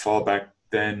did that fallback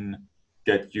then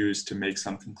get used to make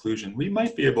some conclusion? We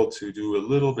might be able to do a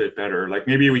little bit better. Like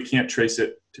maybe we can't trace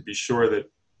it to be sure that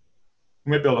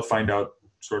we might be able to find out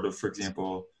sort of, for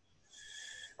example,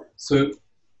 so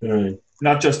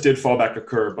not just did fallback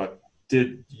occur, but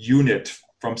did unit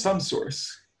from some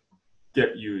source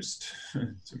get used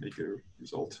to make a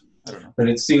result? I don't know. And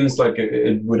it seems like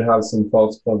it would have some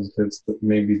false positives, but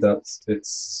maybe those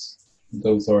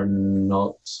are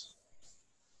not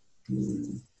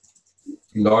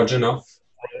large enough.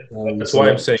 That's why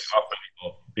I'm saying off by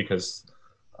default, because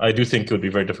I do think it would be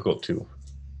very difficult to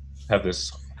have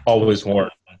this always warn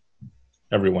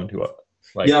everyone who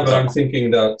like. Yeah, but I'm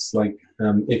thinking that like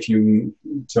if you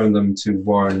turn them to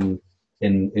warn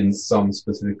in some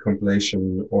specific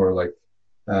compilation or like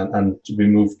and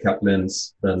remove cat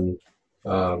lints, then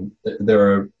there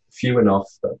are few enough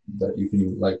that you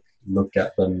can like look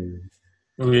at them.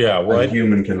 Yeah, well, a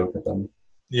human can look at them.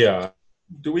 Yeah.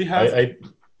 Do we have?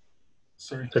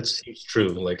 Sorry. That seems true.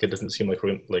 Like it doesn't seem like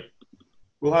we're like.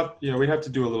 We'll have we have to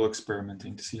do a little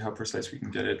experimenting to see how precise we can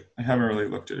get it. I haven't really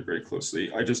looked at it very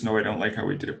closely. I just know I don't like how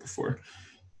we did it before.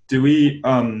 Do we?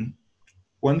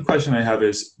 One question I have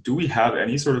is, do we have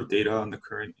any sort of data on the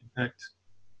current impact?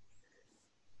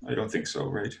 I don't think so,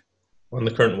 right? On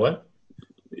the current what?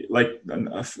 Like an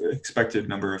expected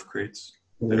number of crates.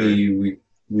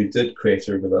 We did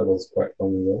Crater, but that was quite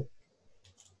long ago.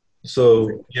 So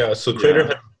Crater Yeah.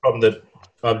 had a problem that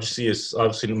is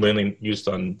obviously mainly used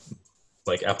on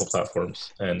like Apple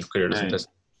platforms, and Crater doesn't Right. test.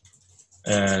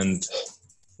 And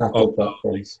Apple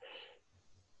platforms.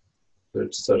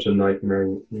 It's such a nightmare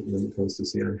when it comes to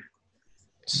CI.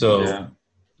 so, Yeah.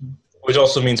 which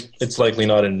also means it's likely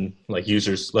not in like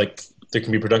users. Like there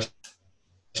can be production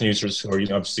users who are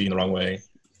using obviously in the wrong way.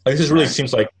 Like this really Right.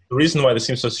 seems like the reason why this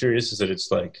seems so serious is that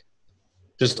it's like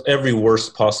just every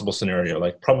worst possible scenario.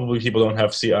 Like probably people don't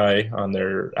have CI on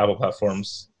their Apple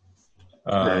platforms.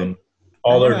 Right.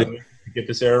 All I they're wanna- doing to get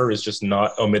this error is just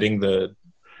not omitting the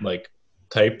like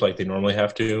type like they normally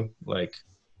have to. Like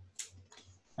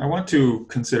I want to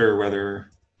consider whether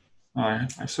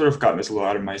I've sort of gotten this a little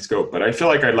out of my scope, but I feel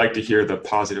like I'd like to hear the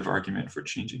positive argument for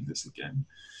changing this again.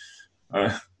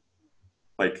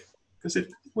 Because it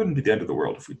wouldn't be the end of the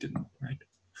world if we didn't, right?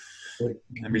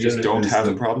 And we just Unit don't is have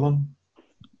a problem.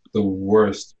 the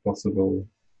worst possible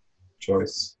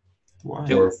choice Why?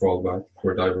 for fallback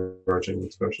for diverging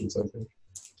expressions, I think.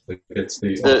 Like it's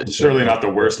the The- Surely not the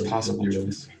worst opposite of possible you.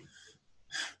 choice.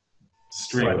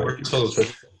 String. right, like so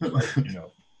you- you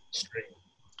know, straight.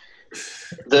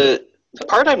 The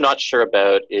part I'm not sure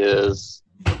about is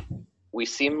we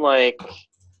seem like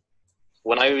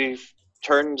when I've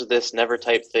turned this never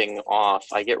type thing off,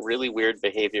 I get really weird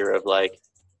behavior of like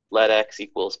let x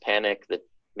equals panic that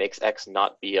makes x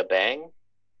not be a bang.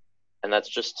 And that's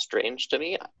just strange to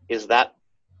me. Is that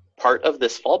part of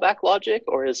this fallback logic,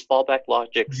 or is fallback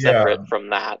logic separate from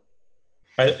that?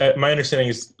 My understanding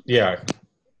is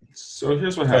So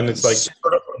here's what and happens. it's like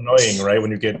sort of annoying, right?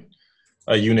 When you get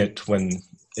a unit when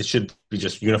it should be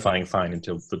just unifying fine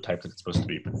into the type that it's supposed to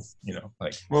be, but you know,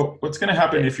 like Well, what's going to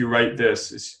happen if you write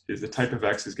this is the type of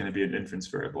x is going to be an inference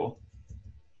variable.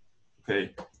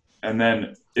 Okay, and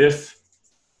then if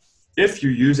you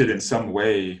use it in some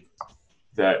way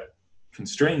that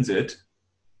constrains it,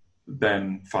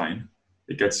 then fine,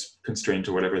 it gets constrained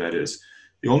to whatever that is.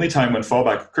 The only time when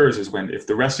fallback occurs is when if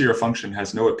the rest of your function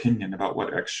has no opinion about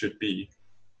what x should be,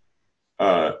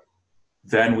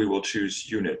 then we will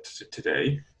choose unit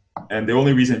today. And the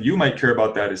only reason you might care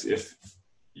about that is if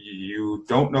you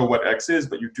don't know what x is,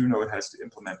 but you do know it has to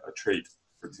implement a trait.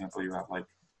 For example, you have like...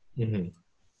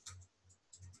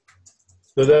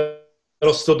 So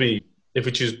that'll still be, if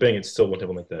we choose bang, it still won't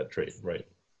implement that trait, right?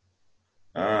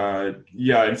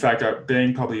 Yeah, in fact, bang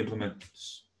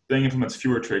implements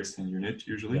fewer traits than unit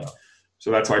usually. Yeah. So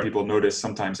that's why people notice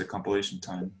sometimes at compilation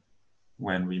time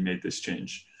when we made this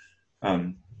change.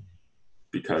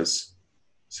 Because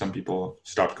some people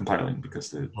stopped compiling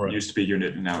because it used to be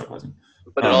unit and now it wasn't.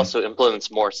 But it also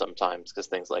implements more sometimes because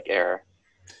things like error.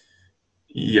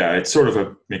 Yeah, it's sort of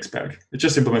a mixed bag. It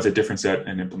just implements a different set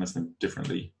and implements them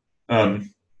differently. And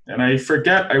I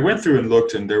forget, I went through and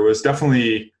looked, and there was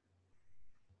definitely,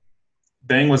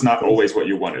 bang was not always what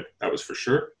you wanted. That was for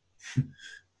sure.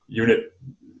 Unit,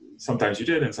 sometimes you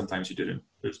did and sometimes you didn't.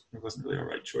 It wasn't really a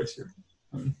right choice here.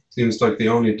 Seems like the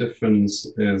only difference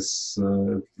is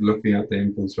looking at the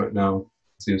inputs right now.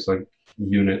 Seems like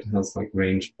unit has like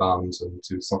range bounds and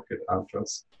to socket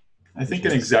address. I think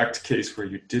an exact case where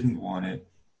you didn't want it.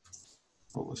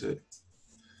 What was it?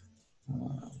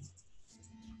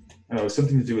 It was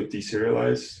something to do with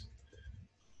deserialize.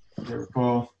 As I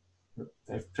recall.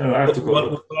 I have to go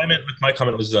look. What I meant with my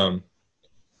comment was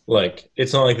like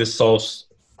it's not like this solves,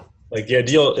 like the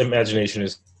ideal imagination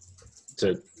is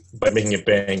to, by making it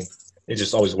bang, it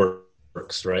just always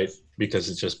works, right? Because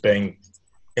it's just bang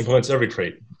implements every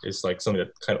trait. It's like something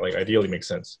that kind of like ideally makes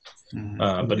sense.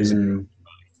 But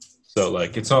so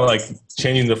like it's not like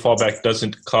changing the fallback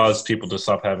doesn't cause people to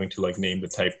stop having to like name the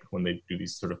type when they do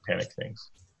these sort of panic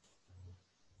things.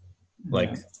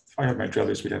 Like if I had my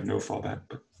druthers, we'd have no fallback,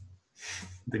 but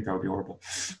I think that would be horrible.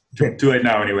 Too late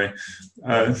now anyway.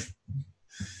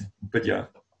 But yeah,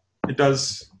 it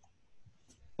does.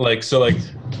 Like so like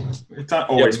it's not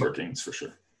always working, it's for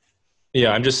sure.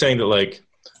 Yeah, I'm just saying that like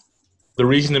the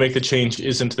reason to make the change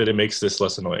isn't that it makes this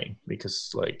less annoying, because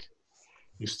like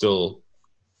you still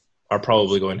are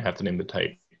probably going to have to name the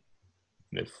type.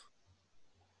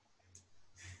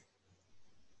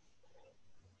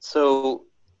 So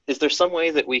is there some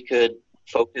way that we could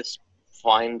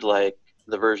find like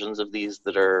the versions of these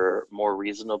that are more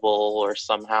reasonable or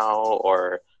somehow,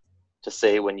 or to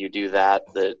say when you do that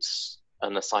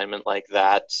an assignment like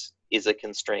that is a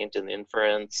constraint in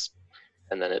inference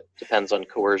and then it depends on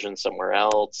coercion somewhere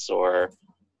else? Or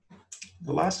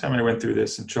the last time I went through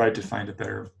this and tried to find a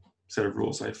better set of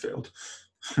rules, I failed.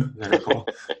 as I recall.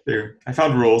 I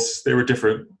found rules. They were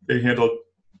different. They handled,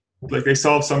 like, they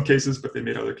solved some cases, but they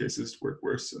made other cases work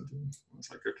worse. And I was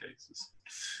like, okay.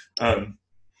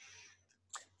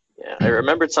 Yeah, I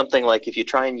remembered something like if you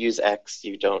try and use X,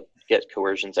 you don't get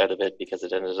coercions out of it because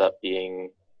it ended up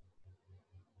being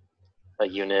a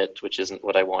unit, which isn't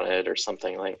what I wanted, or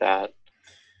something like that.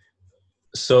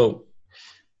 So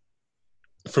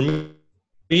for me,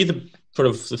 the sort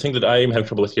of the thing that I am having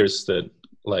trouble with here is that,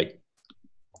 like,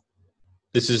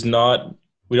 this is not,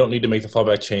 we don't need to make the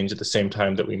fallback change at the same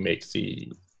time that we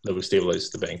stabilize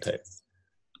the bang type.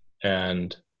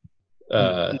 And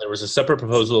there was a separate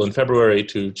proposal in February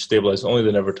to stabilize only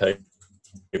the never type,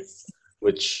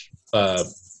 which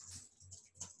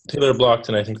Taylor blocked,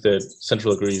 and I think that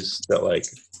Central agrees that, like,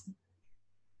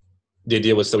 the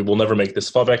idea was that we will never make this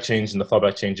fallback change, and the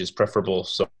fallback change is preferable,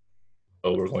 so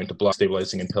we're going to block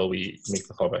stabilizing until we make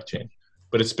the fallback change.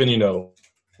 But it's been,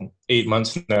 8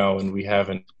 months now, and we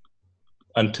haven't,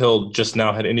 until just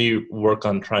now, had any work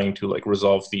on trying to, like,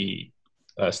 resolve the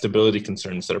stability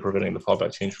concerns that are preventing the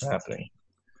fallback change from happening.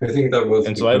 I think that was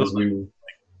And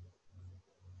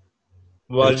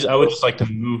because I would just like to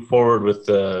move forward with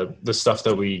the stuff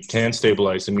that we can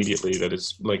stabilize immediately, that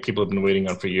is, like, people have been waiting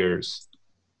on for years,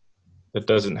 that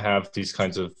doesn't have these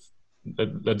kinds of,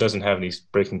 that doesn't have any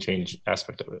breaking change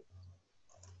aspect of it.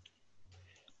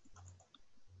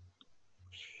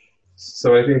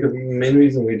 So I think the main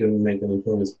reason we didn't make any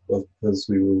progress was because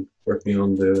we were working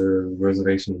on the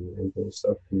reservation info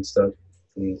stuff instead,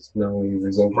 and now we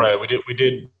resolved Right, we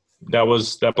did.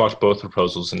 That blocked both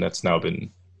proposals, and that's now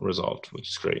been resolved, which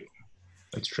is great.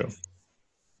 That's true.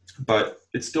 But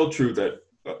it's still true that,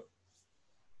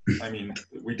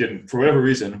 we didn't, for whatever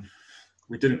reason,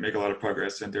 we didn't make a lot of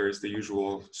progress, and there is the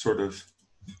usual sort of,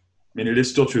 it is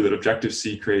still true that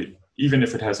Objective-C crate, even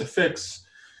if it has a fix,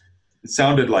 it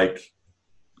sounded like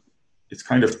it's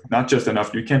kind of not just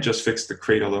enough. You can't just fix the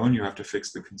crate alone. You have to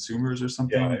fix the consumers or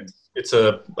something. Yeah, it's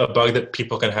a bug that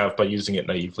people can have by using it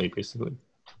naively, basically.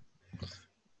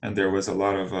 And there was a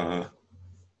lot of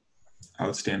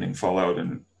outstanding fallout,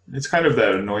 and it's kind of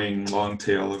that annoying long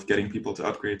tail of getting people to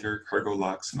upgrade their cargo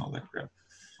locks and all that crap.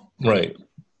 Right.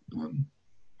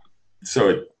 So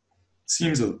it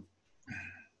seems like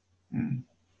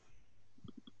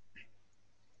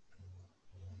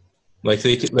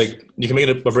you can make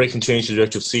it a breaking change to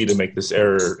Objective-C to make this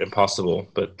error impossible,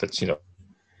 but that's a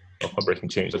breaking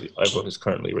change that iBook is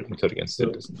currently written code against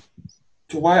it.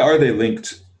 So why are they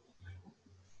linked?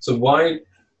 So why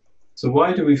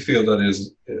do we feel that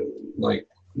is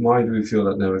why do we feel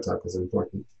that never type is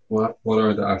important? What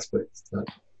are the aspects that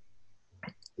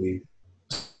we?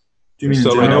 Do you mean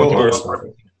so in right now, or?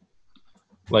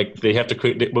 Like, they have to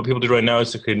create, what people do right now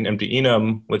is to create an empty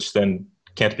enum, which then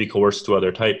can't be coerced to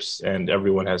other types, and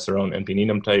everyone has their own empty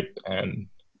enum type, and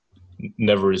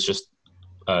never is just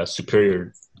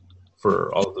superior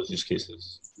for all of those use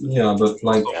cases. Yeah, but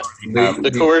like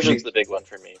the coercion's the big one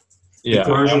for me. Yeah,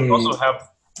 I also have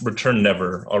return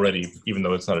never already, even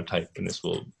though it's not a type, and this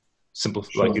will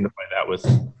simplify, Sure. unify that with,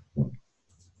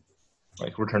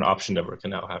 like, return option never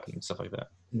can now happen and stuff like that.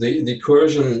 The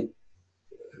coercion,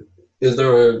 is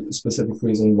there a specific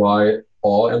reason why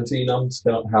all empty enums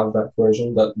cannot have that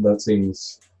coercion? That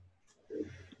seems,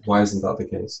 why isn't that the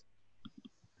case?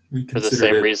 For the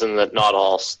same reason that not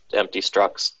all empty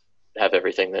structs have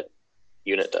everything that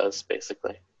unit does,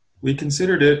 basically. We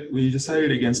considered it. We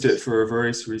decided against it for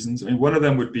various reasons. One of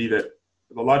them would be that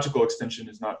the logical extension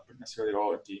is not necessarily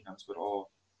all empty enums, but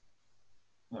all,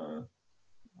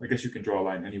 I guess you can draw a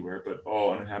line anywhere, but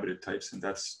all uninhabited types, and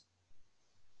that's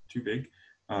too big.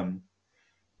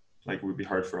 It would be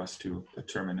hard for us to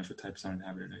determine if a type's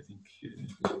uninhabited, I think,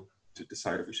 to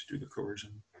decide if we should do the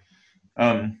coercion.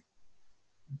 I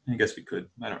guess we could.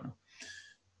 I don't know.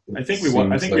 I think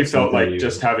we felt like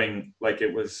just having, like,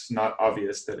 it was not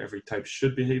obvious that every type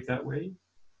should behave that way,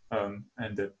 and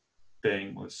that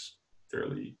Bang was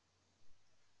fairly,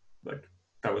 like,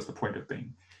 that was the point of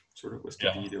Bang, sort of, was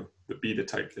to be the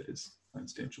type that is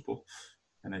instantiable,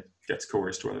 and it gets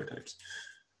coerced to other types.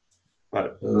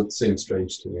 But that seems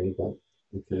strange to me, but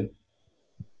okay.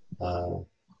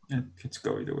 Yeah, it could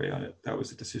go either way on it. That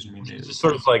was the decision we made. It's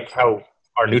sort of like how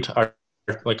our new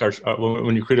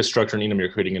when you create a structure in enum,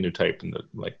 you're creating a new type, and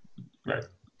right.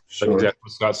 Sure. Like exactly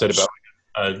what Scott said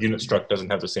about unit struct doesn't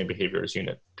have the same behavior as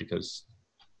unit because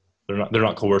they're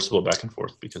not coercible back and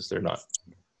forth because they're not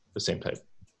the same type.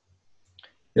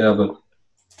 Yeah, but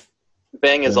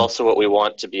Bang is also what we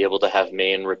want to be able to have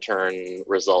main return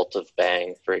result of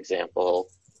Bang, for example.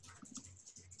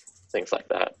 Things like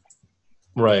that.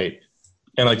 Right.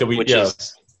 And like that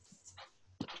is...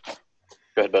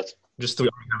 Go ahead, Beth. just so we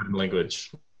already have it in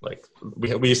language. Like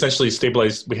we essentially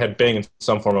stabilized. We had bang in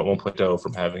some form at 1.0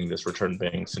 from having this return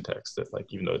bang syntax that,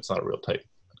 like, even though it's not a real type,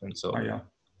 and so. Oh, yeah.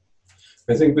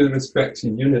 I think with respect to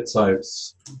unit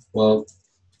types, well,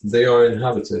 they are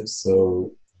inhabited,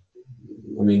 so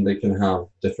I mean they can have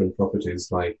different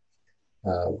properties like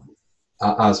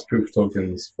as proof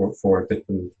tokens for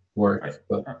different work,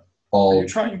 but Are all. you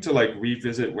trying to like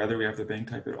revisit whether we have the bang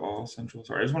type at all, Central?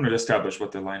 Sorry, I just wanted to establish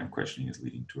what the line of questioning is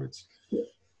leading towards.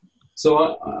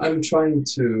 So I'm trying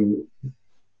to.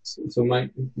 So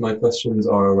my questions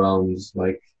are around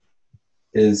like,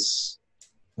 is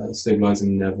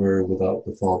stabilizing never without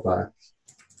the fallback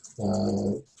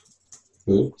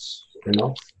good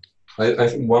enough? I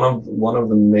think one of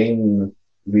the main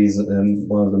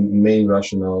one of the main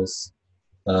rationales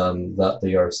that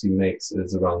the RC makes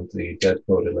is around the dead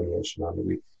code elimination,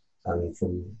 and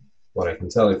from what I can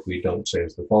tell, if we don't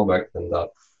change the fallback, then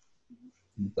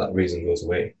that reason goes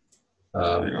away.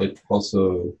 It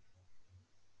also.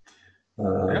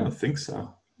 I don't think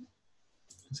so.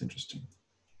 That's interesting.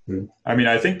 Hmm. I mean,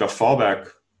 I think the fallback,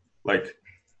 like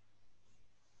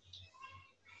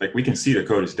we can see the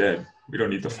code is dead. We don't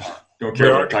need the don't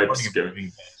care about types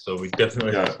given. So we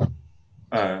definitely.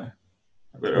 Yeah.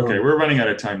 But okay, we're running out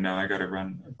of time now. I got to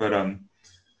run. But it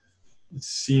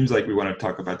seems like we want to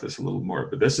talk about this a little more.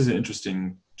 But this is an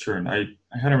interesting turn. I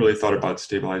hadn't really thought about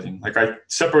stabilizing. Like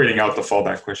separating out the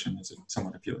fallback question is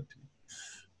somewhat appealing to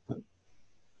me.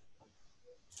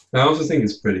 I also think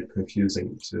it's pretty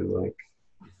confusing to like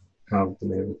have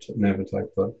the never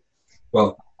type, but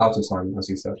well, out of time, as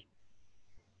you said.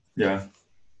 Yeah.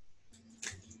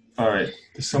 All right.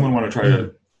 Does someone want to try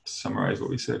to summarize what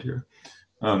we said here?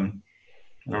 I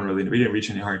don't really. We didn't reach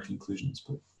any hard conclusions,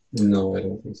 but no, I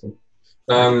don't think so.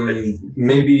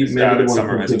 Maybe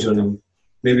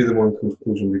the one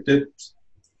conclusion we did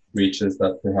reach is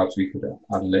that perhaps we could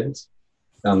add lint,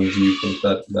 and you think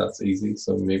that that's easy,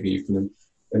 so maybe you can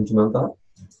implement that.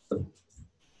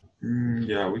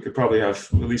 Yeah, we could probably have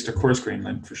at least a coarse grain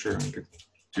lint for sure. We could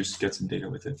just get some data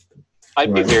with it.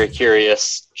 I'd be very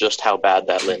curious just how bad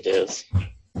that lint is.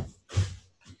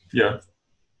 Yeah.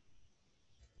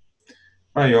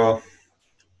 All right, y'all.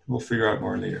 We'll figure out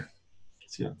more later.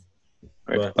 See ya.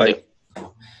 All right. Bye.